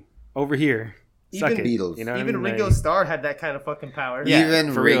 you over here, suck Even it. Beatles. You know what Even I mean? Ringo Like, Starr had that kind of fucking power. Yeah,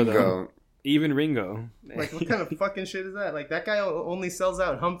 Even for real, Ringo. though. Even Ringo. Like, what kind of fucking shit is that? Like, that guy only sells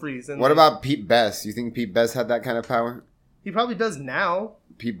out Humphreys. And What like, about Pete Best? You think Pete Best had that kind of power? he probably does now.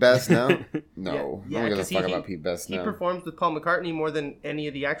 Pete Best now? No. Yeah, No one gives 'cause a fuck he- about Pete Best He now. performs with Paul McCartney more than any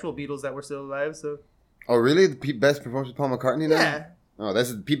of the actual Beatles that were still alive. So Oh, really? Pete Best performs with Paul McCartney now? yeah,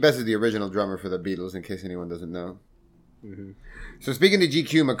 Oh, Pete Best is the original drummer for the Beatles, in case anyone doesn't know. Mhm. So speaking to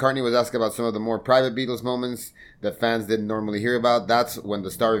GQ, McCartney was asked about some of the more private Beatles moments that fans didn't normally hear about. That's when the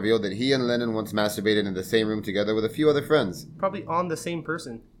star revealed that he and Lennon once masturbated in the same room together with a few other friends. probably on the same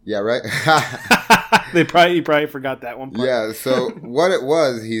person. Yeah, right? He probably forgot that one part. Yeah, so what it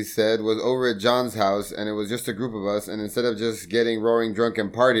was, he said, was over at John's house, and it was just a group of us, and instead of just getting roaring drunk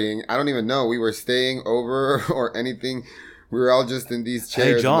and partying, I don't even know, we were staying over or anything. We were all just in these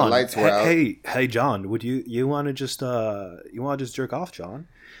chairs Hey John, and the lights were out. hey John, would you want to just jerk off, John?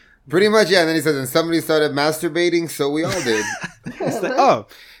 Pretty much, yeah. And then he says, and somebody started masturbating, so we all did. It's like, oh,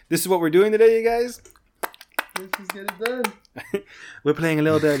 this is what we're doing today, you guys. Let's just get it done. We're playing a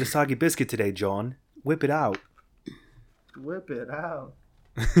little bit of the Soggy Biscuit today, John. Whip it out. Whip it out.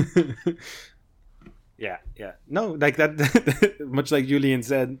 Yeah. No, like that. Much like Julian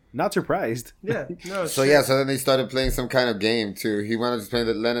said, not surprised. Yeah. No. So yeah, so then they started playing some kind of game too. He wanted to explain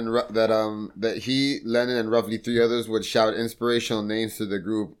that Lennon and roughly 3 others would shout inspirational names to the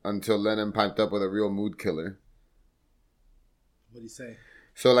group until Lennon piped up with a real mood killer. What do you say?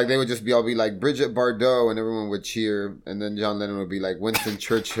 So like they would just all be like Bridget Bardot, and everyone would cheer, and then John Lennon would be like Winston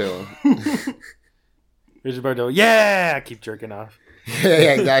Churchill. Richard Bardot, yeah, keep jerking off.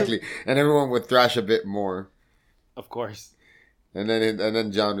 Yeah, exactly. And everyone would thrash a bit more. Of course. And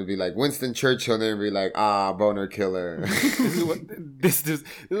then John would be like Winston Churchill, and then be like, boner killer. This is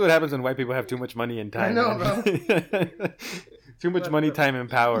what happens when white people have too much money and time. I know, bro. Too much money, time, and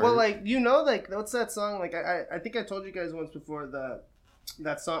power. Well, like, like what's that song? Like I think I told you guys once before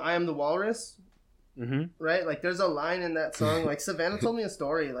that song I Am the Walrus. Mm-hmm. Right, like there's a line in that song. Like Savannah told me a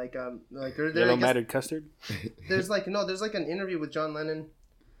story. Like Yellow matted custard. There's like an interview with John Lennon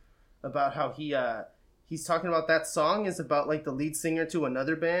about how he's talking about that song is about like the lead singer to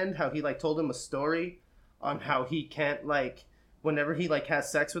another band. How he like told him a story on how he can't like whenever he like has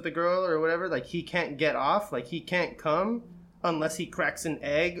sex with a girl or whatever, like he can't get off, like he can't come unless he cracks an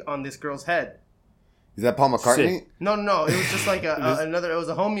egg on this girl's head. Is that Paul McCartney? Sick. No, it was just like another. It was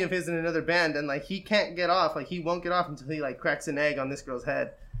a homie of his in another band, and like he can't get off. Like he won't get off until he like cracks an egg on this girl's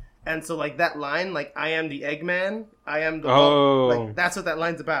head. And so like that line, like I am the Eggman, I am the like that's what that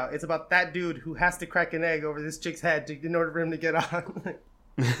line's about. It's about that dude who has to crack an egg over this chick's head in order for him to get on.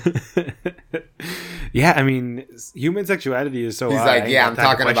 Yeah, I mean, human sexuality is so. He's like, yeah, I'm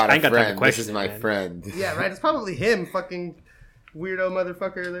talking about a friend. This is my friend. Yeah, right. It's probably him, fucking weirdo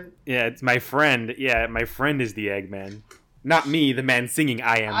motherfucker. Yeah, it's my friend. Yeah, my friend is the Eggman, not me, the man singing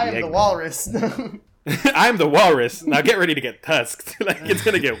 "I am." I the am Eggman. the walrus. I'm the walrus. Now get ready to get tusked. Like it's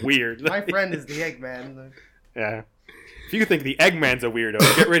gonna get weird. My friend is the Eggman. Yeah. If you think the Eggman's a weirdo,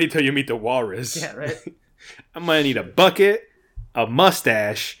 get ready till you meet the walrus. Yeah, right. I'm gonna need a bucket, a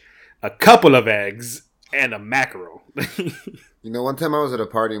mustache, a couple of eggs, and a mackerel. You know, one time I was at a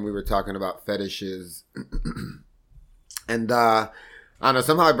party and we were talking about fetishes. And I don't know,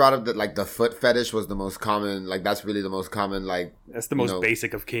 somehow I brought up that like the foot fetish was the most common, like that's really the most common, like that's the most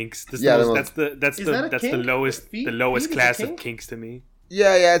basic of kinks. That's the the lowest class of kinks to me.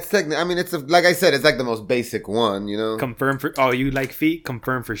 Yeah, it's technically, I mean, it's like I said, it's like the most basic one, you know. Confirm for you like feet.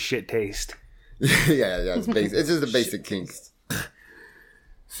 Confirm for shit taste. yeah, it's basic. It's just a basic kink.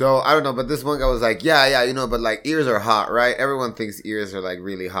 So I don't know, but this one guy was like, yeah, you know, but like ears are hot, right? Everyone thinks ears are like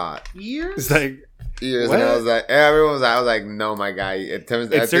really hot. Ears? It's like ears, what? And I was like, everyone was. I was like, no, my guy. It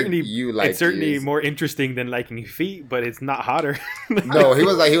turns. It's certainly you like. It's certainly ears. more interesting than liking feet, but it's not hotter. No, he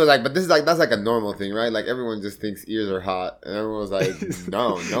was like, but this is like that's like a normal thing, right? Like everyone just thinks ears are hot, and everyone was like,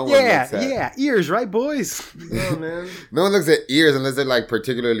 no one looks at. Yeah, ears, right, boys? No, man. No one looks at ears unless they're like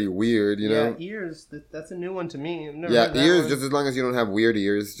particularly weird, you know. Yeah, ears. That's a new one to me. I've never heard that ears. One. Just as long as you don't have weird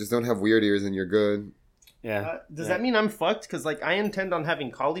ears, just don't have weird ears, and you're good. Yeah. Does that mean I'm fucked? Because like I intend on having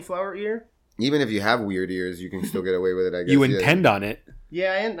cauliflower ear. Even if you have weird ears, you can still get away with it. I guess you intend on it.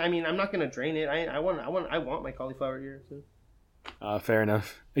 Yeah, I mean, I'm not gonna drain it. I want my cauliflower ear. So. Fair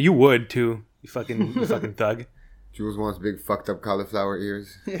enough. You would too. You fucking thug. Jules wants big fucked up cauliflower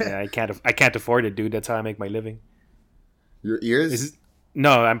ears. Yeah, I can't afford it, dude. That's how I make my living. Your ears?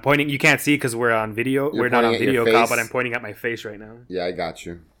 No, I'm pointing. You can't see because we're on video. We're not on video call, but I'm pointing at my face right now. Yeah, I got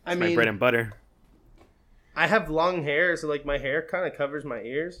you. It's my bread and butter. I have long hair, so like my hair kind of covers my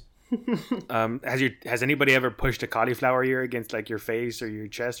ears. Has anybody ever pushed a cauliflower ear against like your face or your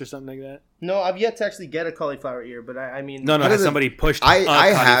chest or something like that? No, I've yet to actually get a cauliflower ear, but I mean, no. Has somebody pushed? I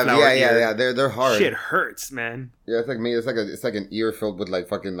have. Yeah. They're hard. Shit hurts, man. Yeah, it's like me. It's like an ear filled with like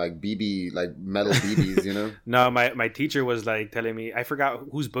fucking like BB like metal BBs, you know. No, my teacher was like telling me, I forgot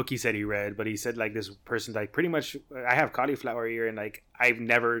whose book he said he read, but he said like this person like pretty much I have cauliflower ear and like I've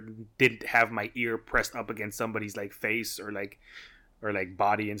never did have my ear pressed up against somebody's like face or like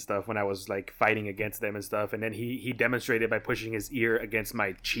body and stuff when I was like fighting against them and stuff. And then he demonstrated by pushing his ear against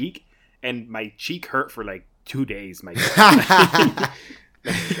my cheek, and my cheek hurt for like 2 days. My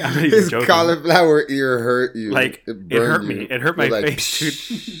his cauliflower ear hurt you. Like it hurt me. It hurt my face, dude.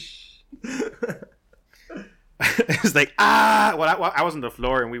 It was like I was on the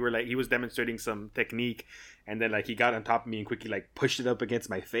floor and we were like he was demonstrating some technique. And then like he got on top of me and quickly like pushed it up against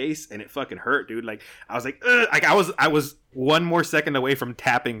my face, and it fucking hurt, dude. Like I was like, ugh. Like I was 1 more second away from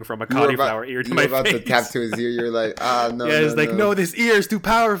tapping from a cauliflower ear to my face. You were about to tap to his ear. You're like, no. Yeah, it's like no, this ear is too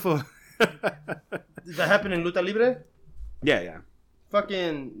powerful. Did that happen in Luta Libre? Yeah.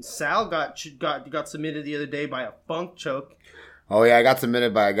 Fucking Sal got submitted the other day by a funk choke. Oh yeah, I got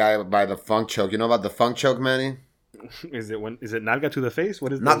submitted by a guy by the funk choke. You know about the funk choke, Manny? Is it nalga to the face?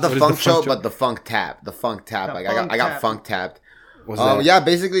 What is not the funk choke, but the funk tap? The funk tap. I got funk tapped. Yeah,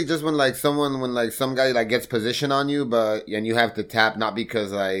 basically just when some guy like gets position on you, and you have to tap not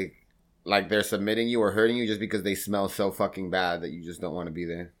because like they're submitting you or hurting you, just because they smell so fucking bad that you just don't want to be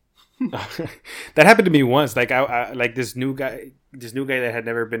there. That happened to me once. Like I like this new guy that had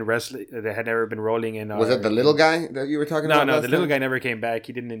never been wrestling, that had never been rolling in. Was it the little guy that you were talking about? No, the little guy never came back.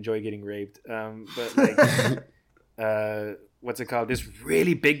 He didn't enjoy getting raped. But like. What's it called? This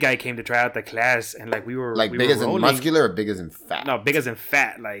really big guy came to try out the class, and like we were big as in muscular or big as in fat? No, big as in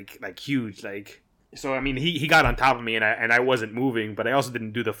fat, like huge, like. So I mean, he got on top of me, and I wasn't moving, but I also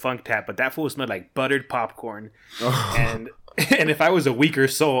didn't do the funk tap. But that fool smelled like buttered popcorn, and And if I was a weaker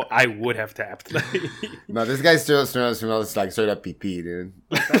soul, I would have tapped. No, this guy still smells like straight up PP, dude.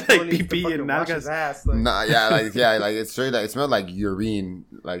 Like PP and Naga's Nagas. ass. Like, Nah, like it's straight up. It smelled like urine.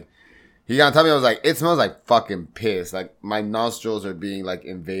 Like he gotta tell me, I was like, it smells like fucking piss. Like my nostrils are being like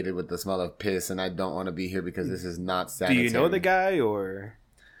invaded with the smell of piss, and I don't want to be here because this is not Do sanitary. you know the guy or?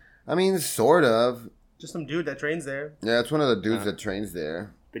 I mean, sort of. just some dude that trains there. Yeah, it's one of the dudes that trains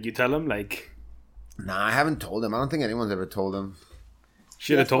there. Did you tell him? Like, Nah, I haven't told him. I don't think anyone's ever told him.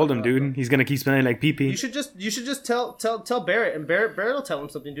 should have told him, dude. He's gonna keep smelling like You PP. should just tell Barrett, and Barrett will tell him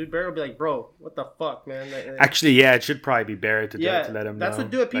something, dude. Barrett will be like, bro, what the fuck, man. Actually, yeah, it should probably be Barrett to let him know. that's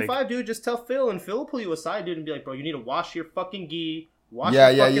what do at P5, Like, dude. Just tell Phil, and Phil will pull you aside, dude, and be like, bro, you need to wash your fucking gi, wash Yeah,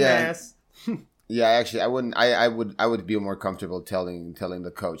 your yeah, fucking yeah. ass. Yeah, actually, I wouldn't. I would be more comfortable telling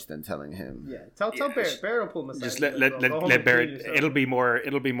the coach than telling him. Yeah, tell Barrett. Barrett will pull him aside. just and let be like, "Bro, go home let and clean Barrett. yourself."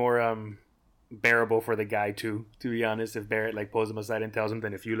 It'll be more bearable for the guy too. To be honest, if Barrett like pulls him aside and tells him,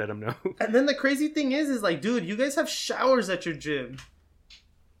 than if you let him know. And then the crazy thing is like, dude, you guys have showers at your gym.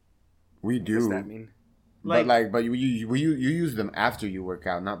 We What does do, that mean? but you use them after you work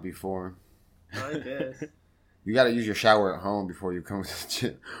out, not before. I guess. You got to use your shower at home before you come to the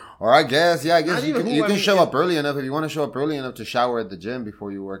gym. Or I guess you Not can even you I can mean, show yeah. up early enough if you want to show up early enough to shower at the gym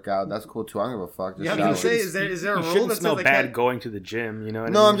before you work out. That's cool too. I don't give a fuck. Just Yeah, I was shower. gonna say, is there a You rule shouldn't that smell says bad like, going to the gym. You know?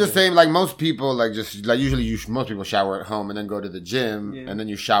 What No, I mean? I'm just saying, like most people, like just like usually most people shower at home and then go to the gym Yeah. and then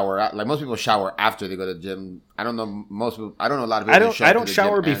you shower. Like most people shower after they go to the gym. I don't know most people. I don't know a lot of people. I don't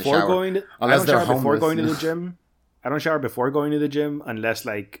shower before going to. I unless don't they're shower before homeless, going to you the know? gym. I don't shower before going to the gym unless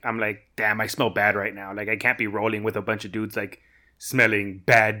like I'm like, damn, I smell bad right now. Like I can't be rolling with a bunch of dudes like smelling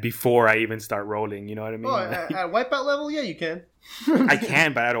bad before I even start rolling. You know what I mean? oh, Like, at wipeout level, yeah, you can. I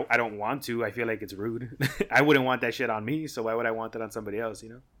can, but I don't want to. I feel like it's rude. I wouldn't want that shit on me. So why would I want it on somebody else? You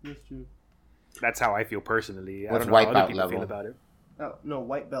know? That's true. That's how I feel personally. I What's don't know how wipeout other people level? feel about it. Oh no,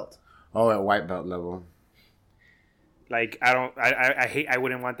 white belt. Oh, at white belt level. Like I hate. I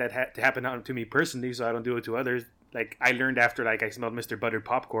wouldn't want that to happen to me personally. So I don't do it to others. Like I learned after like I smelled Mr. Buttered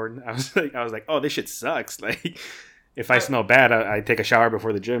popcorn. I was like, oh, this shit sucks. Like if I smell bad, I take a shower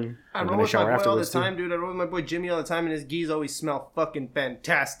before the gym. I and roll then with my boy all the afterwards, too. time, dude. I roll with my boy Jimmy all the time, and his geese always smell fucking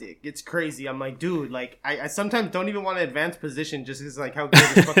fantastic. It's crazy. I'm like, dude, like, I sometimes don't even want to advance position just because, like, how good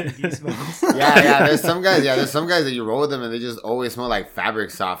his fucking geese smells. Yeah. There's some guys that you roll with them and they just always smell like fabric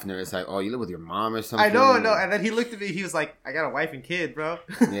softener. It's like, oh, you live with your mom or something. I know. And then he looked at me, he was like, I got a wife and kid, bro.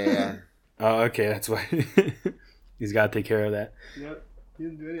 Yeah. Oh, okay, that's why he's got to take care of that. Yep. He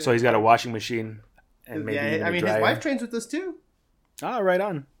didn't do anything. So he's got a washing machine and maybe yeah, even I a mean, dryer. his wife trains with us, too. Oh, right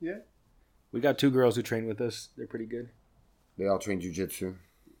on. Yeah. We got 2 girls who train with us. They're pretty good. They all train jujitsu.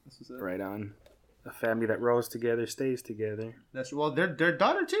 Right on. A family that rolls together stays together. That's well, their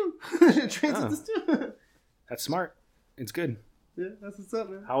daughter too. Trains Oh. with us too. That's smart. It's good. Yeah, that's what's up,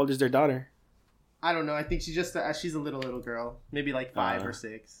 man. How old is their daughter? I don't know. I think she's just she's a little girl, maybe like 5 or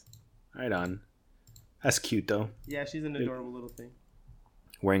 6. Right on. That's cute though. Yeah, she's an adorable little thing.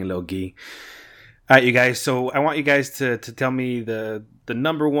 Wearing a little gi. All right, you guys. So I want you guys to tell me the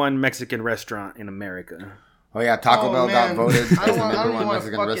number 1 Mexican restaurant in America. Oh yeah, Taco Bell got voted as I the don't number even one wanna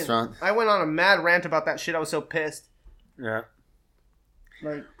Mexican fucking- restaurant. I went on a mad rant about that shit. I was so pissed. Yeah.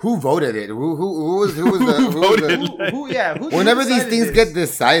 Like Who voted it? Who was the? Who was voted? the who whenever these decided things this? get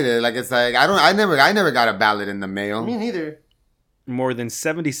decided, like it's like I never got a ballot in the mail. Me neither. More than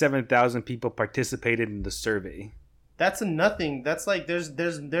 77,000 people participated in the survey. That's a nothing. That's like there's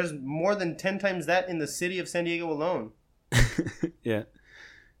more than 10 times that in the city of San Diego alone. Yeah.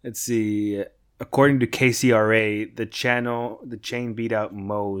 Let's see. According to KCRA, the chain beat out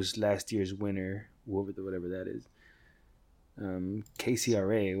Moe's last year's winner, whatever that is.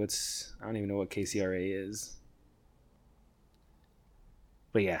 KCRA, I don't even know what KCRA is.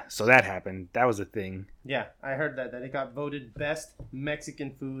 But yeah, so that happened. That was a thing. Yeah, I heard that it got voted best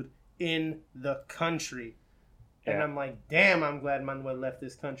Mexican food in the country. And Yeah. I'm like, damn, I'm glad Manuel left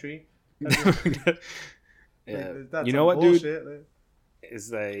this country. Yeah. That's You know some what, dude? bullshit, like.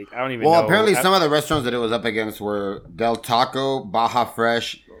 It's like, I don't even know. Well, apparently some of the restaurants that it was up against were Del Taco, Baja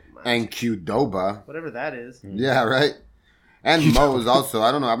Fresh, Oh, and Qdoba. whatever that is. Yeah, right. And Moe's also.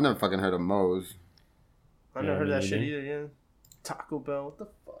 I don't know. I've never fucking heard of Moe's. I never heard me that shit neither. either, yeah. Taco Bell, what the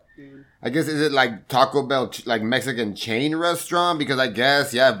fuck, dude? I guess is it like Taco Bell, like Mexican chain restaurant? Because I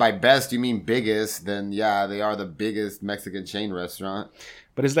guess if by best you mean biggest, then yeah, they are the biggest Mexican chain restaurant.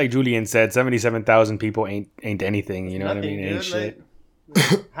 But it's like Julian said, 77,000 people ain't anything. You know what I Nothing, mean? Ain't dude, shit.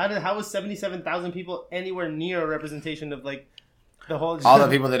 How was 77,000 people anywhere near a representation of like The whole all the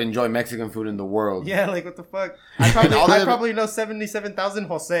people that enjoy Mexican food in the world. Yeah, like what the fuck? all I the- probably know 77,000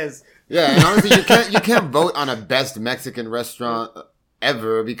 Jose's. Yeah, and honestly, you can't vote on a best Mexican restaurant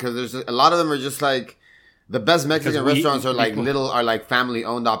ever because there's a lot of them are just like the best Mexican restaurants are like family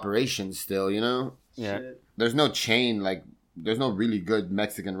owned operations still. You know. Yeah. Shit. There's no chain like. There's no really good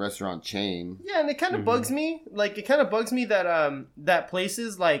Mexican restaurant chain. Yeah, and it kind of bugs me. Like, it kind of bugs me that that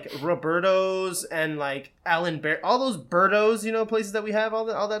places like Roberto's and like all those Bertos, you know, places that we have,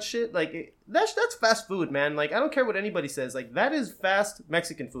 all that shit. Like, that's fast food, man. Like, I don't care what anybody says. Like, that is fast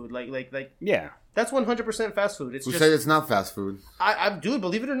Mexican food. Like. Yeah. That's 100% fast food. It's Who just said it's not fast food? I do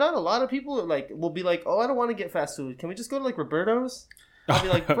believe it or not. A lot of people will be like, oh, I don't want to get fast food. Can we just go to like Roberto's? I'll be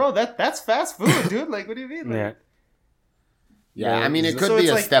like, bro, that's fast food, dude. Like, what do you mean? Like, Yeah. Yeah, I mean, it could So be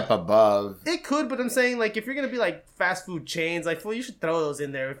it's a like- step above. It could, but I'm saying like if you're gonna be like fast food chains, like well, you should throw those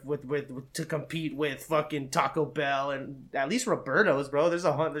in there with to compete with fucking Taco Bell and at least Roberto's, bro. There's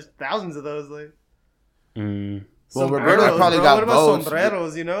thousands of those. Like, Mm. Well, Sombreros, Roberto probably bro. got What about both.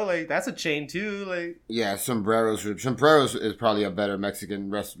 sombreros? You know, like that's a chain too. Like, Yeah, sombreros. Sombreros is probably a better Mexican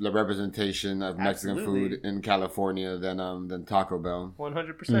representation of Mexican Absolutely. food in California than Taco Bell.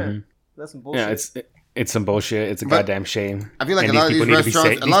 100%. That's some bullshit. Yeah, it's some bullshit. It's a But goddamn shame. I feel like And a lot of these people need to be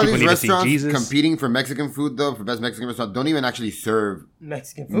restaurants, sa- a lot of people these need to see restaurants Jesus. competing for Mexican food though, for best Mexican restaurant, don't even actually serve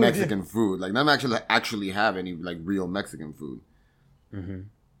Mexican food. Mexican food. Like, none actually have any like real Mexican food.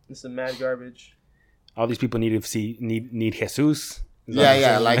 It's some mad garbage. All these people need to see need Jesus. Is that what Yeah, you're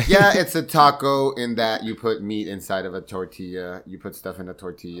yeah, saying? like yeah, it's a taco in that you put meat inside of a tortilla. You put stuff in a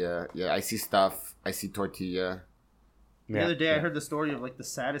tortilla. Yeah, I see stuff. I see tortilla. The Yeah, other day, I yeah. heard the story of like the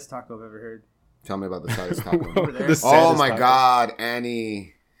saddest taco I've ever heard. Tell me about the saddest taco. Over there. The Oh saddest my taco. God,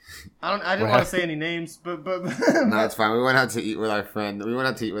 Annie. I didn't What want to say any names, but No, it's fine. We went out to eat with our friend. We went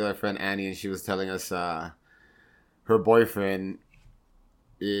out to eat with our friend Annie, and she was telling us her boyfriend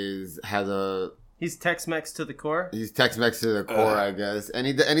he's Tex-Mex to the core. he's Tex-Mex to the core, I guess, and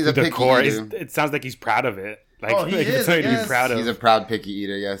he's a The picky core eater. it sounds like he's proud of it. Like, Oh, he like is, something to yes. be proud of. He's a proud picky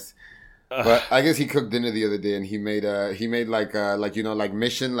eater, yes. But I guess he cooked dinner the other day, and he made like you know, like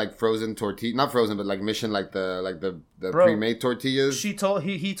Mission, like frozen tortilla, not frozen, but like Mission, like the Bro, pre-made tortillas. He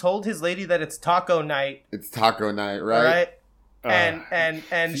told his lady that it's taco night, It's taco night, all right? right? And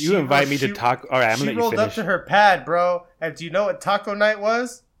So she you invite me she- to talk. All right, I'm She gonna let you rolled up finish. to her pad, bro. And do you know what taco night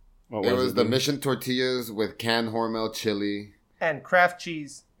was? What It was the dude? Mission tortillas with canned Hormel chili And Kraft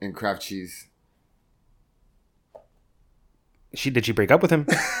cheese. and Kraft cheese. Did she break up with him?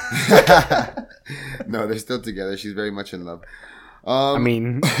 No, they're still together. She's very much in love. I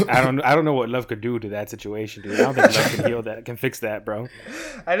mean, I don't know what love could do to that situation, dude. I don't think love can heal that, can fix that, bro.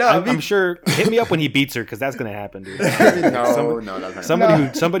 I know. I'm sure. Hit me up when he beats her, because that's gonna happen, dude. no, that's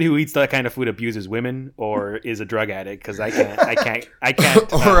not Somebody who eats that kind of food abuses women or is a drug addict, because I can't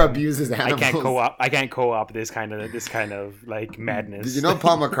or abuses I animals. can't co-op this kind of like madness. Did you know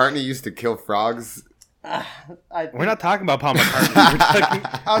Paul McCartney used to kill frogs? We're not talking about Paul McCartney. We're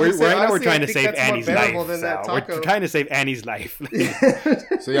talking, Honestly, right now we're honestly, trying I to think save that's more Annie's bearable life. than that Sal. We're taco. trying to save Annie's life.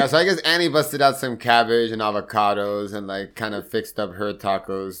 So I guess Annie busted out some cabbage and avocados and like kind of fixed up her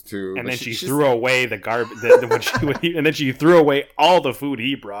tacos too. And But then she she's- threw away the garbage. And then she threw away all the food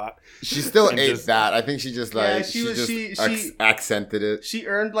he brought. She still and ate just- that. I think she just like Yeah, she accented it. She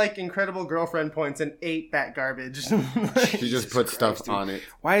earned like incredible girlfriend points and ate that garbage. She just put stuff on it.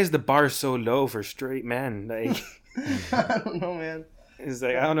 Why is the bar so low for straight men? Like, I don't know, man. it's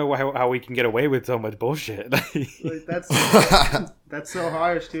like I don't know how we can get away with so much bullshit. Like that's so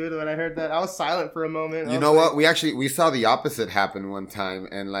harsh, dude. When I heard that, I was silent for a moment. I You was know like, what? We saw the opposite happen one time,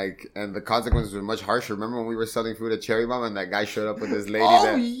 and the consequences were much harsher. Remember when we were selling food at Cherry Bomb, and that guy showed up with his lady? Oh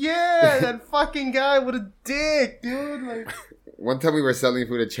that yeah, that fucking guy with a dick, dude. Like, one time we were selling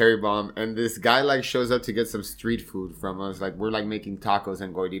food at Cherry Bomb, and this guy like shows up to get some street food from us. Like, we're like making tacos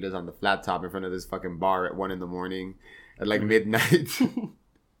and gorditas on the flat top in front of this fucking bar at 1 a.m. at like midnight.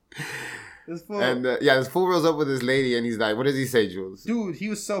 this fool, And this fool rolls up with his lady, and he's like, "What does he say, Jules? dude, he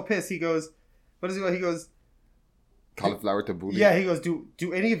was so pissed. He goes, "What does he go?" He goes, Cauliflower tabbouleh." "Yeah." He goes, "Do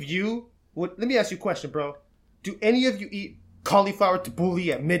any of you? What? Let me ask you a question, bro. Do any of you eat cauliflower tabbouleh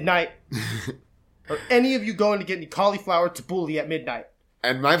at midnight? Or any of you going to get any cauliflower tabbouleh at midnight?"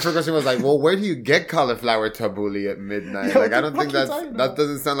 And my first question was like, "Well, where do you get cauliflower tabbouleh at midnight?" Yeah, Like, what I the don't think fuck you talking that about?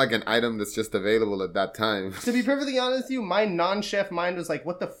 doesn't sound like an item that's just available at that time. To be perfectly honest with you, my non-chef mind was like,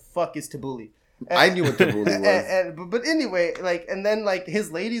 "What the fuck is tabbouleh?" I knew what tabbouleh was. But anyway, like, and then like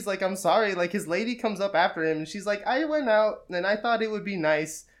his lady's like, "I'm sorry." Like his lady comes up after him and she's like, "I went out and I thought it would be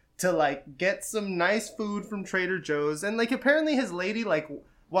nice to like get some nice food from Trader Joe's." And like apparently his lady like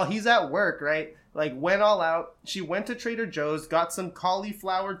while he's at work, right? Like, went all out. She went to Trader Joe's, got some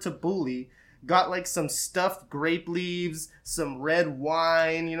cauliflower tabbouleh, got like some stuffed grape leaves, some red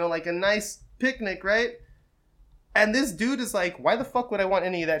wine, you know, like a nice picnic, right? And this dude is like, why the fuck would I want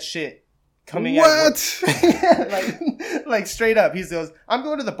any of that shit coming out? What? like straight up. He goes, I'm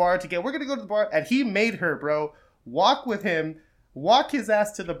going to the bar we're going to go to the bar. And he made her, bro, walk with him, walk his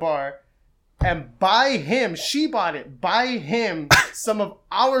ass to the bar, and buy him, she bought it, buy him some of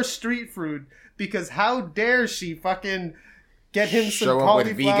our street food. Because how dare she fucking get him some Show up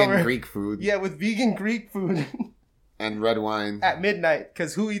cauliflower. with vegan Greek food. Yeah, with vegan Greek food. And red wine. At midnight.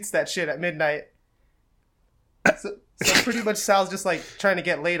 Because who eats that shit at midnight? So pretty much Sal's just like trying to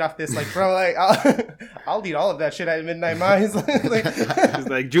get laid off this. Like, bro, like, I'll eat all of that shit at midnight. He's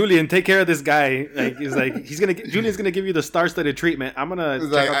like, Julian, take care of this guy. Like, Julian's gonna give you the star-studded treatment. I'm gonna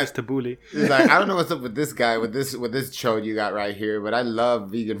check out this tabbouleh. He's like, I don't know what's up with this guy, with this chode you got right here, but I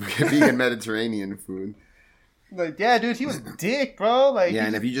love vegan Mediterranean food. Like, yeah, dude, he was a dick, bro. Like, yeah,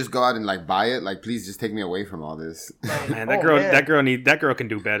 and if you just go out and like buy it, like, please just take me away from all this. Man, that girl can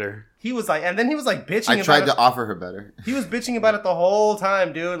do better. He was like, and then he was like bitching. I tried to offer her better. He was bitching about it the whole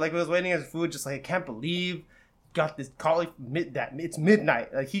time, dude. Like, he was waiting his food, just like, I can't believe got this it's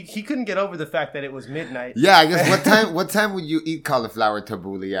midnight. Like, he couldn't get over the fact that it was midnight. Yeah, I guess what time would you eat cauliflower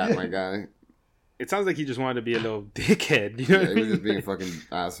tabbouleh at, my guy? It sounds like he just wanted to be a little dickhead. You know what I mean? He was just being a fucking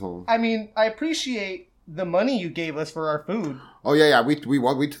asshole. I mean, I appreciate the money you gave us for our food. Oh yeah, we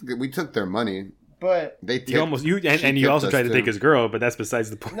took their money, but they tipped, you also tried to take his girl, but that's besides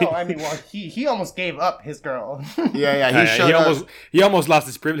the point. No, I mean, well, he almost gave up his girl. He almost lost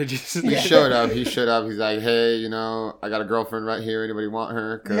his privileges. He showed up. He's like, hey, you know, I got a girlfriend right here. Anybody want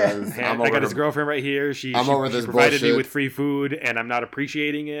her? Because I got his girlfriend right here. She provided bullshit. Me with free food, and I'm not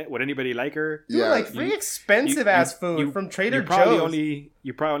appreciating it. Would anybody like her? Dude, like free expensive ass food from Trader Joe's.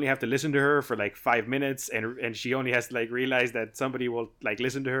 You probably only have to listen to her for like 5 minutes, and she only has to like realize that somebody will like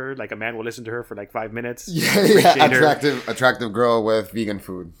listen to her, like a man will listen to her for like 5 minutes. Yeah, attractive girl with vegan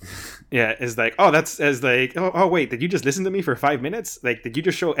food. Yeah, it's like, wait, did you just listen to me for 5 minutes? Like, did you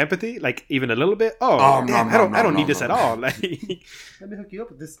just show empathy, like even a little bit? I don't need this at all. Like, let me hook you up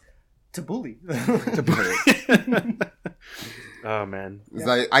with this tabbouleh. Oh man, it's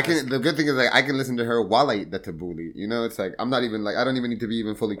like I can. The good thing is like I can listen to her while I eat the tabbouleh. You know, it's like I'm not even like I don't even need to be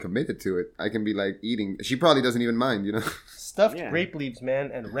even fully committed to it. I can be like eating. She probably doesn't even mind. You know, stuffed grape leaves, man,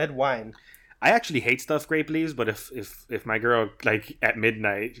 and red wine. I actually hate stuffed grape leaves, but if my girl like at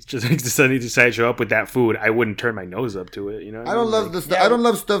midnight just suddenly decided to show up with that food, I wouldn't turn my nose up to it. You know, I don't love the stuff. I don't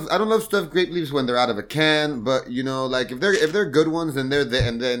love stuff. I don't love stuffed grape leaves when they're out of a can. But you know, like if they're good ones and they're there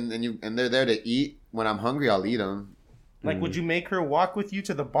and they're there to eat when I'm hungry, I'll eat them. Like, would you make her walk with you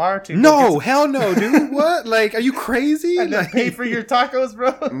to the bar to? No, hell no, dude. What? Like, are you crazy? And then pay for your tacos,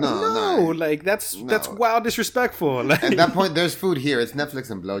 bro? No. Like that's wild disrespectful. Like, at that point, there's food here. It's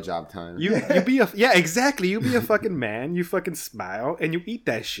Netflix and blowjob time. You be exactly. You be a fucking man. You fucking smile and you eat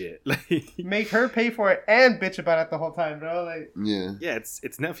that shit. Like, make her pay for it and bitch about it the whole time, bro. Like, yeah. It's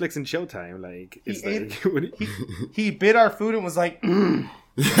Netflix and Showtime. Like, he bit our food and was like.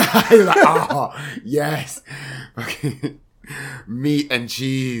 He's like, oh yes, meat and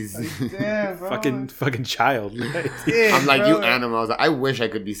cheese. Like, damn, bro. fucking child. Yeah, I'm like, you animals. I wish I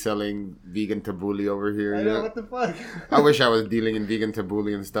could be selling vegan tabbouleh over here. I know, what the fuck. I wish I was dealing in vegan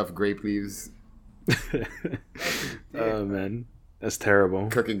tabbouleh and stuffed grape leaves. Oh man, that's terrible.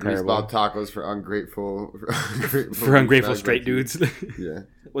 Cooking greaseball tacos for ungrateful straight dudes. Yeah.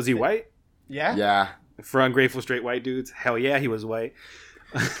 Was he white? Yeah. For ungrateful straight white dudes? Hell yeah, he was white.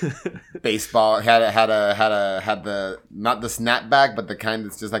 Baseball had the not the snapback, but the kind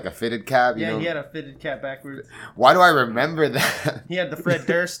that's just like a fitted cap. You know? He had a fitted cap backwards. Why do I remember that? He had the Fred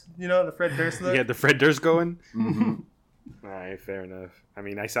Durst, the Fred Durst look. He had the Fred Durst going. Mm-hmm. All right, fair enough. I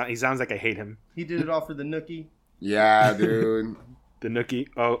mean, he sounds like I hate him. He did it all for the nookie. Yeah, dude. The nookie.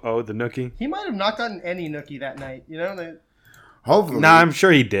 Oh, the nookie. He might have not gotten any nookie that night. Hopefully. Nah, I'm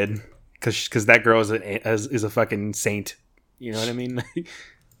sure he did. Because that girl is a fucking saint. You know what I mean?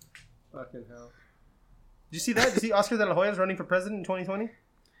 Fucking hell. Did you see that? Did you see Oscar De La Hoya's running for president in 2020?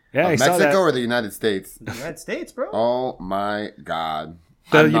 Yeah, I saw that. Mexico or the United States? The United States, bro. Oh my god.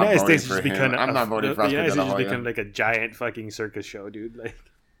 The United States has become I'm not voting for Oscar De La Hoya. The United States has become like a giant fucking circus show, dude. Like,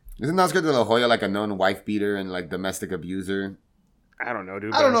 isn't Oscar De La Hoya like a known wife beater and like domestic abuser? I don't know,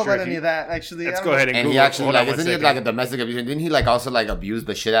 dude. I don't know about any of that, actually. Let's go ahead and Google. He actually, like, isn't he like a domestic abuser? Didn't he like also like abuse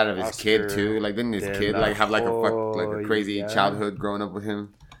the shit out of his kid too? Like, didn't his kid like have like a crazy childhood growing up with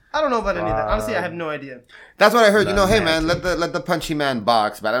him? I don't know about any of that. Honestly, I have no idea. That's what I heard. Hey man, let the punchy man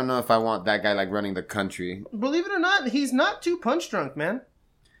box, but I don't know if I want that guy like running the country. Believe it or not, he's not too punch drunk, man.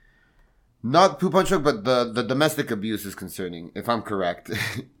 Not Poo Punch Drunk, but the domestic abuse is concerning, if I'm correct.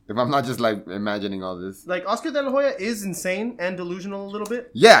 If I'm not just like imagining all this. Like Oscar De La Hoya is insane and delusional a little bit.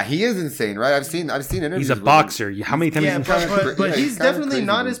 Yeah, he is insane, right? I've seen interviews. He's a with boxer. How many times? Yeah, but Yeah, he's he's kinda definitely crazy,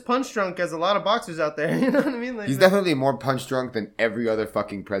 not dude. as punch drunk as a lot of boxers out there. You know what I mean? Like, He's definitely more punch drunk than every other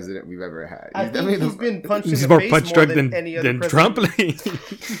fucking president we've ever had. I think he's been punched He's in the more face punch drunk than any other Trump. president.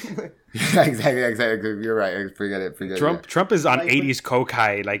 Yeah, exactly. You're right. Forget it. Trump is on Like, 80s coke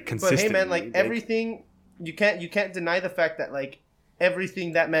high, like But consistently. hey, man, like everything, you can't deny the fact that like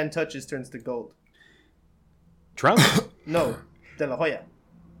everything that man touches turns to gold. Trump. No, De La Hoya.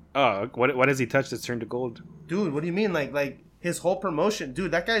 Oh, what has he touched that's turned to gold? Dude, what do you mean? Like his whole promotion,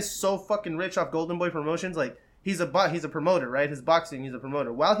 dude. That guy's so fucking rich off Golden Boy Promotions. Like he's a promoter, right? His boxing, he's a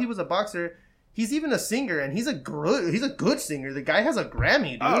promoter. While he was a boxer, he's even a singer, and he's a good singer. The guy has a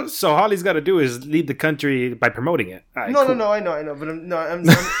Grammy, dude. So all he's got to do is lead the country by promoting it. All right, No, cool. I know, but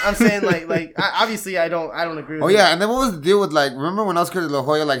I'm saying like obviously I don't agree with. Oh it. yeah, and then what was the deal with like? Remember when Oscar De La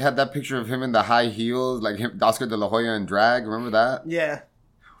Hoya like had that picture of him in the high heels, like him, Oscar De La Hoya in drag? Remember that? Yeah,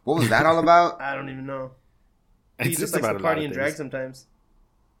 What was that all about? I don't even know. It's He just just likes about to a lot party of and drag things. sometimes.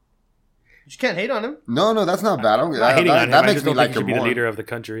 You can't hate on him. No, that's not bad. I don't, I'm not hating on him. that I makes just me don't like think he him should be the more. leader of the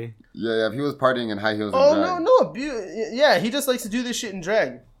country. Yeah, if he was partying in high heels. Oh and drag. no, yeah, he just likes to do this shit in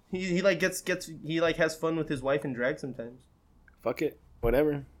drag. He like gets he like has fun with his wife in drag sometimes. Fuck it.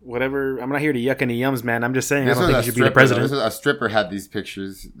 Whatever. I'm not here to yuck any yums, man. I'm just saying This I don't was think a he should be the stripper. president. This was a stripper had these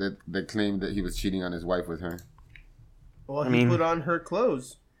pictures that claimed that he was cheating on his wife with her. Well, I he mean- put on her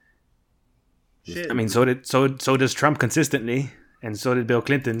clothes. Shit. I mean, so does Trump consistently, and so did Bill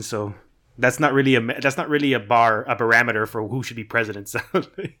Clinton. So that's not really a barometer for who should be president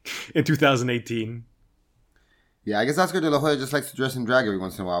in 2018. Yeah, I guess Oscar De La Hoya just likes to dress in drag every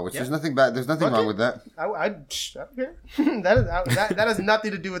once in a while, which Yeah. there's nothing bad. There's nothing Fuck wrong it. with that. I don't care. that has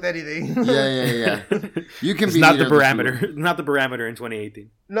nothing to do with anything. Yeah. You can It's be not leader the of the parameter. Not the parameter in 2018.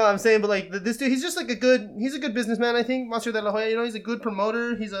 No, I'm saying, but like this dude, he's just like he's a good businessman. I think Oscar De La Hoya, he's a good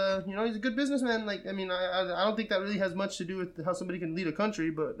promoter. He's a good businessman. Like, I mean, I don't think that really has much to do with how somebody can lead a country,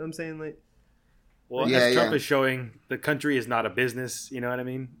 but I'm saying like, Well, Yeah, as Trump yeah. is showing, the country is not a business. You know what I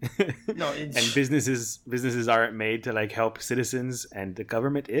mean? no, it's, And businesses aren't made to like help citizens, and the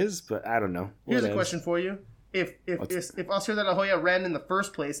government is. But I don't know. here's a Whatevs. question for you: if Oscar De La Hoya ran in the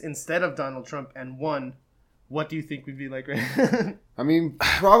first place instead of Donald Trump and won, what do you think we'd be like? Right? I mean,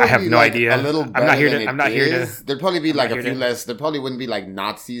 probably I have no like idea. a little I'm better not here than to- it I'm not here to- is. There'd probably be like not a here few to- less. There probably wouldn't be like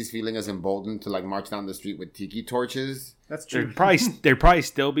Nazis feeling as emboldened to like march down the street with tiki torches. That's true. There'd probably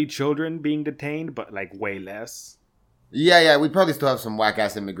still be children being detained, but like way less. Yeah, we'd probably still have some whack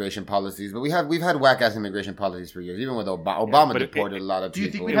ass immigration policies, but we've had whack ass immigration policies for years. Even with Obama but it- deported a lot of Do you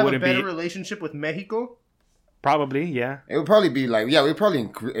people. think we'd It have a wouldn't better be- relationship with Mexico? Probably, yeah. It would probably be like, yeah, we'd probably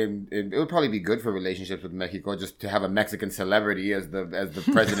it would probably be good for relationships with Mexico just to have a Mexican celebrity as the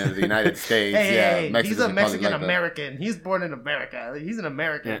president of the United States. Hey, Mexicans he's a would probably Mexican like that. American. He's born in America. He's an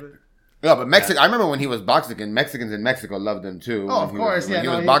American. Yeah. Yeah, but Mexico. I remember when he was boxing, Mexicans in Mexico loved him too. Oh, of When he course, was, yeah, When he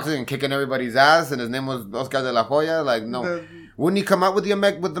no, was he- boxing and kicking everybody's ass, and his name was Oscar De La Hoya. Like, no, The- wouldn't he come out with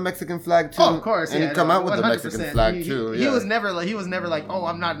the Mexican flag too? Oh, of course, and yeah. he'd come no, out with the 100%. Mexican flag He- too. He Yeah. was never like, oh,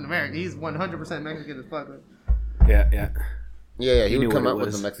 I'm not an American. He's 100% Mexican as fuck. Yeah. Yeah, he You would knew come what it out with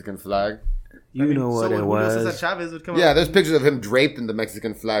was. the Mexican flag. You know what so it Julio Cesar was. Chavez would come Yeah, out. there's pictures of him draped in the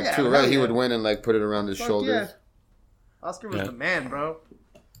Mexican flag Yeah, too, hell right? He yeah. would win and like put it around his Fuck shoulders. yeah. Oscar was Yeah. the man, bro.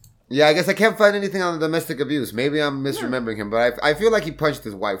 Yeah, I guess I can't find anything on the domestic abuse. Maybe I'm misremembering him, but I feel like he punched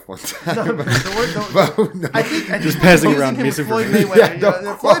his wife one time. No, But the no. I think Just passing confusing around him with Floyd misinformation. Mayweather. Yeah, You know,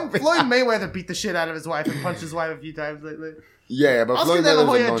 don't Floyd, fuck me. Floyd Mayweather beat the shit out of his wife and punched his wife a few times. Like, Yeah, but Oscar Floyd De La Mayweather's a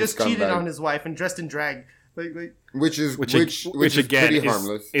Hoya known just cheated scumbag. on his wife and dressed in drag. Like Which is Which is again pretty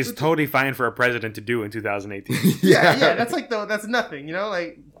harmless. is totally fine for a president to do in 2018. yeah, that's like that's nothing, you know.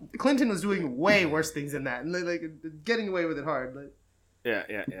 Like Clinton was doing way worse things than that, and like getting away with it hard. Like,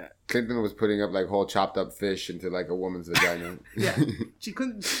 yeah. Clinton was putting up like whole chopped up fish into like a woman's vagina. yeah, she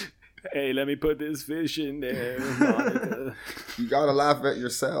couldn't. Hey, let me put this fish in there, Monica. You gotta laugh at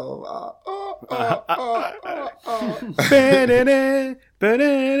yourself.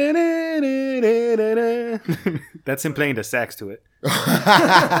 That's him playing the sax to it.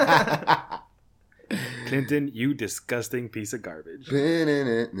 Clinton, you disgusting piece of garbage. Oh,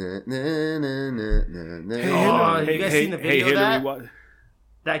 you guys seen the video of that?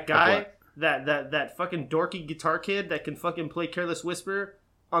 That guy, that fucking dorky guitar kid that can fucking play Careless Whisper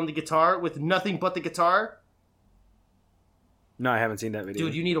on the guitar with nothing but the guitar. No, I haven't seen that video.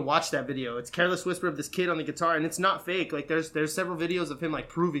 Dude, you need to watch that video. It's Careless Whisper of this kid on the guitar, and it's not fake. Like, there's several videos of him like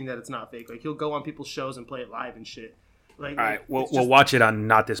proving that it's not fake. Like, he'll go on people's shows and play it live and shit. Like, All right, we'll it's just- watch it on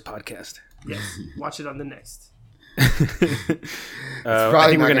not this podcast. Yes, watch it on the next. I Probably think not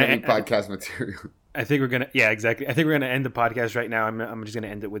we're going gonna to be podcast material. I think we're gonna. Yeah, exactly. I think we're gonna end the podcast right now. I'm just gonna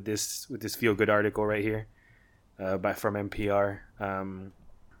end it with this feel good article right here, from NPR.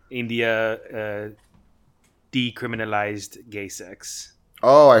 India decriminalized gay sex.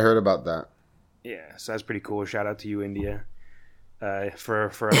 Oh, I heard about that. Yeah, so that's pretty cool. Shout out to you, India.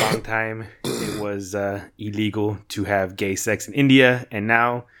 For a long time, it was illegal to have gay sex in India, and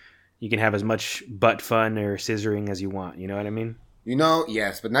now you can have as much butt fun or scissoring as you want. You know what I mean? You know,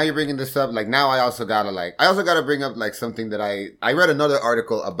 yes, but now you're bringing this up. Like now, I also gotta bring up like something that I read another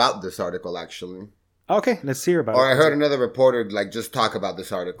article about this article actually, Okay, let's hear about it. or I heard another reporter like just talk about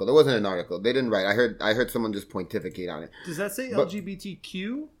this article. It wasn't an article. They didn't write. I heard someone just pontificate on it. Does that say But-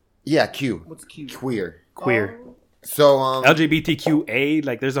 LGBTQ? Yeah, Q, What's Q? queer. Queer. Oh, So LGBTQA,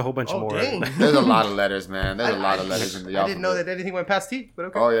 like there's a whole bunch oh, more. dang. there's a lot of letters, man. There's a lot of letters in the I didn't know alphabet. that anything went past T, but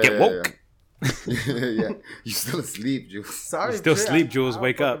okay. Oh yeah, Get yeah, woke. yeah. Yeah, you still asleep, Jules. Sorry. You still shit, sleep, I- Jules. I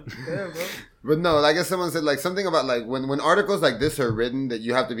Wake don't up. fucking care, bro. But no, like I guess someone said like something about like when articles like this are written that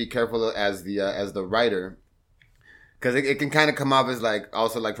you have to be careful as the writer, because it can kind of come off as like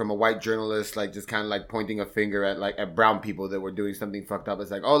also like from a white journalist like just kind of like pointing a finger at brown people that were doing something fucked up. It's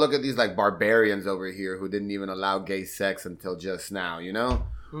like, oh, look at these like barbarians over here who didn't even allow gay sex until just now, you know.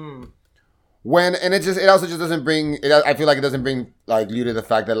 It also just doesn't bring it. I feel like it doesn't bring like you to the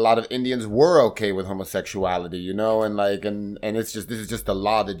fact that a lot of Indians were okay with homosexuality, you know, and it's just this is just a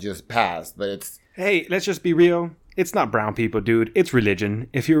law that just passed, but it's Hey, let's just be real. It's not brown people, dude. It's religion.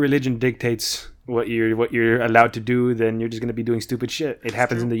 If your religion dictates what you're allowed to do, then you're just gonna be doing stupid shit. It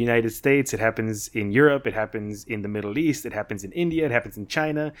happens in the United States. It happens in Europe. It happens in the Middle East. It happens in India. It happens in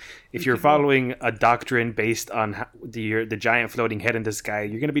China. If you're following a doctrine based on the giant floating head in the sky,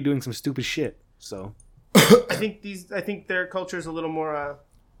 you're gonna be doing some stupid shit. So I think their culture is a little more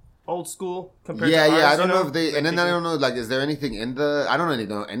old school compared to ours. I don't you know if they Like, and then they I can- don't know like is there anything in the I don't really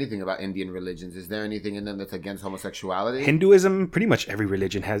know anything about Indian religions. Is there anything in them that's against homosexuality? Hinduism, pretty much every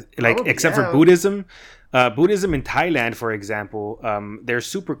religion has, like, Probably, except yeah. for Buddhism. Buddhism in Thailand, for example, they're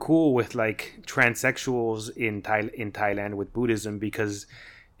super cool with like transsexuals in Thailand with Buddhism, because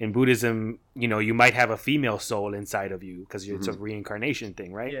in Buddhism, you know, you might have a female soul inside of you because it's a reincarnation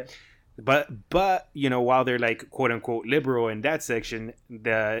thing, right? Yeah. But you know, while they're like quote unquote liberal in that section,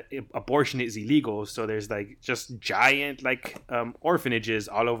 the abortion is illegal. So there's like just giant like orphanages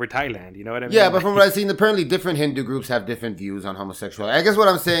all over Thailand. You know what I mean? Yeah, but from what I've seen, apparently different Hindu groups have different views on homosexuality. I guess what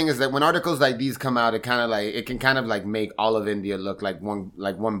I'm saying is that when articles like these come out, it can kind of like make all of India look like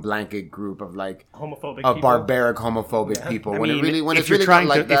one blanket group of like homophobic of people. barbaric homophobic people. I when mean, it really when if it's you're really trying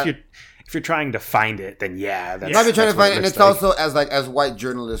not like to, that. if you're trying to find it, then yeah, that's, Might be trying that's to what find it it, and looks it's like. also as white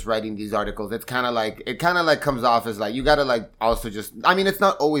journalists writing these articles, it kind of like comes off as like you gotta like also just. I mean, it's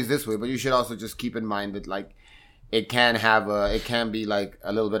not always this way, but you should also just keep in mind that like it can be like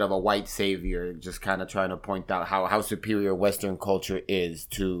a little bit of a white savior, just kind of trying to point out how superior Western culture is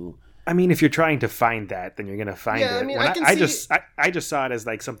to. I mean, if you're trying to find that, then you're gonna find Yeah, it. I mean, When I can I see- just saw it as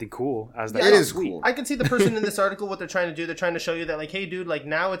like something cool. I was like, It oh, is sweet. cool. I can see the person in this article what they're trying to do. They're trying to show you that like, hey, dude, like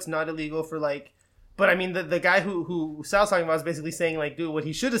now it's not illegal for like. But I mean, the guy who Sal's talking about is basically saying like, dude, what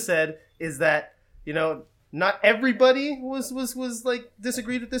he should have said is that not everybody was like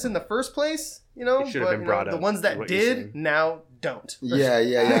disagreed with this in the first place. You know, It should have been brought the up, ones is that what you're did saying. now don't.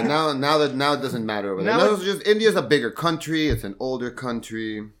 Yeah. Now it doesn't matter over there. Now No, it's just India's a bigger country. It's an older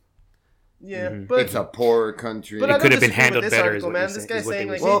country. Yeah, Mhm. but It's a poorer country. But I It don't could have been disagree handled with this better, article, is what man. you're This saying- guy's is what they saying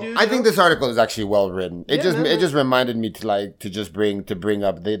were like, saying. Well, hey, dude, I think this article is actually well written. It Yeah, man, just reminded me to bring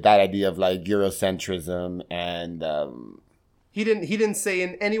up that idea of like Eurocentrism and he didn't say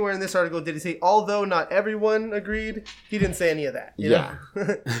in anywhere in this article did he say although not everyone agreed. He didn't say any of that. You Yeah.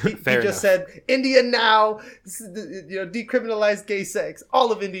 know? he Fair just enough. said India now, decriminalized gay sex.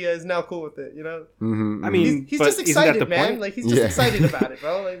 All of India is now cool with it. You know, mhm, I mhm. mean, he's but just isn't that excited, the man. point? Like he's just Yeah. excited about it,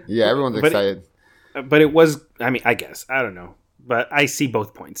 bro. Like, yeah, everyone's But excited. But it was. I mean, I guess I don't know, but I see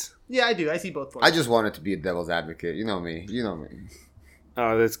both points. yeah, I do. I see both points. I just wanted to be a devil's advocate. You know me.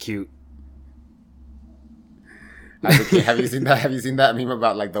 Oh, that's cute. Have you seen that? Have you seen that meme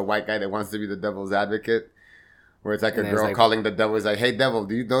about like the white guy that wants to be the devil's advocate? Where it's like a And it's girl like- calling the devil, is like, "Hey, devil,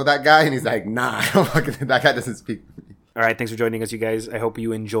 do you know that guy?" And he's like, "Nah, I don't fucking. That guy doesn't speak." to me." All right, thanks for joining us, you guys. I hope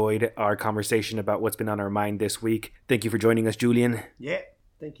you enjoyed our conversation about what's been on our mind this week. Thank you for joining us, Julian. yeah,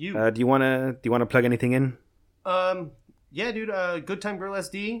 thank you. Do you wanna plug anything in? Yeah, dude. Good Time Girl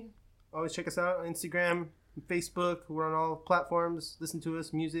SD. Always check us out on Instagram, Facebook. We're on all platforms. Listen to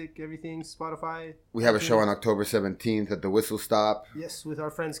us, music, everything. Spotify. We have a show on October 17th at the Whistle Stop. Yes, with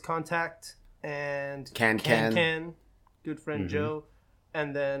our friends Contact and Can. good friend Joe.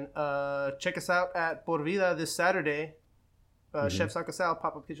 And then check us out at Por Vida this Saturday. Chef Sacasal,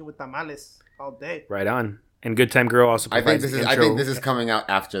 Pop-Up Kitchen with tamales all day. Right on. And Good Time Girl also provides I think this is coming out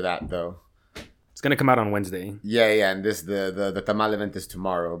after that, though. It's going to come out on Wednesday. Yeah, and the tamal event is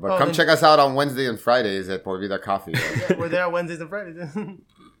tomorrow. But come check us out on Wednesday and Fridays at Por Vida Coffee. Yeah, we're there on Wednesdays and Fridays. All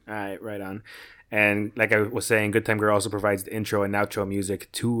right, right on. And like I was saying, Good Time Girl also provides the intro and outro music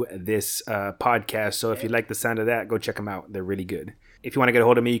to this podcast. So if you like the sound of that, go check them out. They're really good. If you want to get a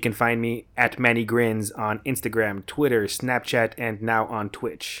hold of me, you can find me at Manny Grins on Instagram, Twitter, Snapchat, and now on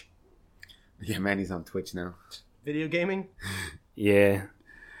Twitch. Yeah, Manny's on Twitch now. Video gaming? Yeah.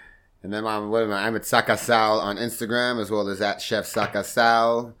 And then I'm at Sakasal on Instagram, as well as at Chef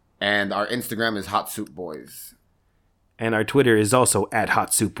Sakasal. And our Instagram is Hot Soup Boys. And our Twitter is also at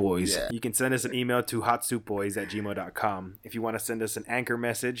Hot Soup Boys. Yeah. You can send us an email to hotsoupboys@gmail.com. If you want to send us an Anchor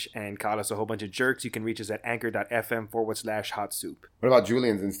message and call us a whole bunch of jerks, you can reach us at anchor.fm/hot soup. What about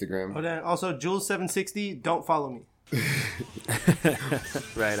Julian's Instagram? Oh, then also, Jules760, don't follow me.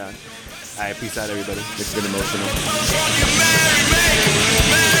 Right on. All right, peace out, everybody. It's been emotional.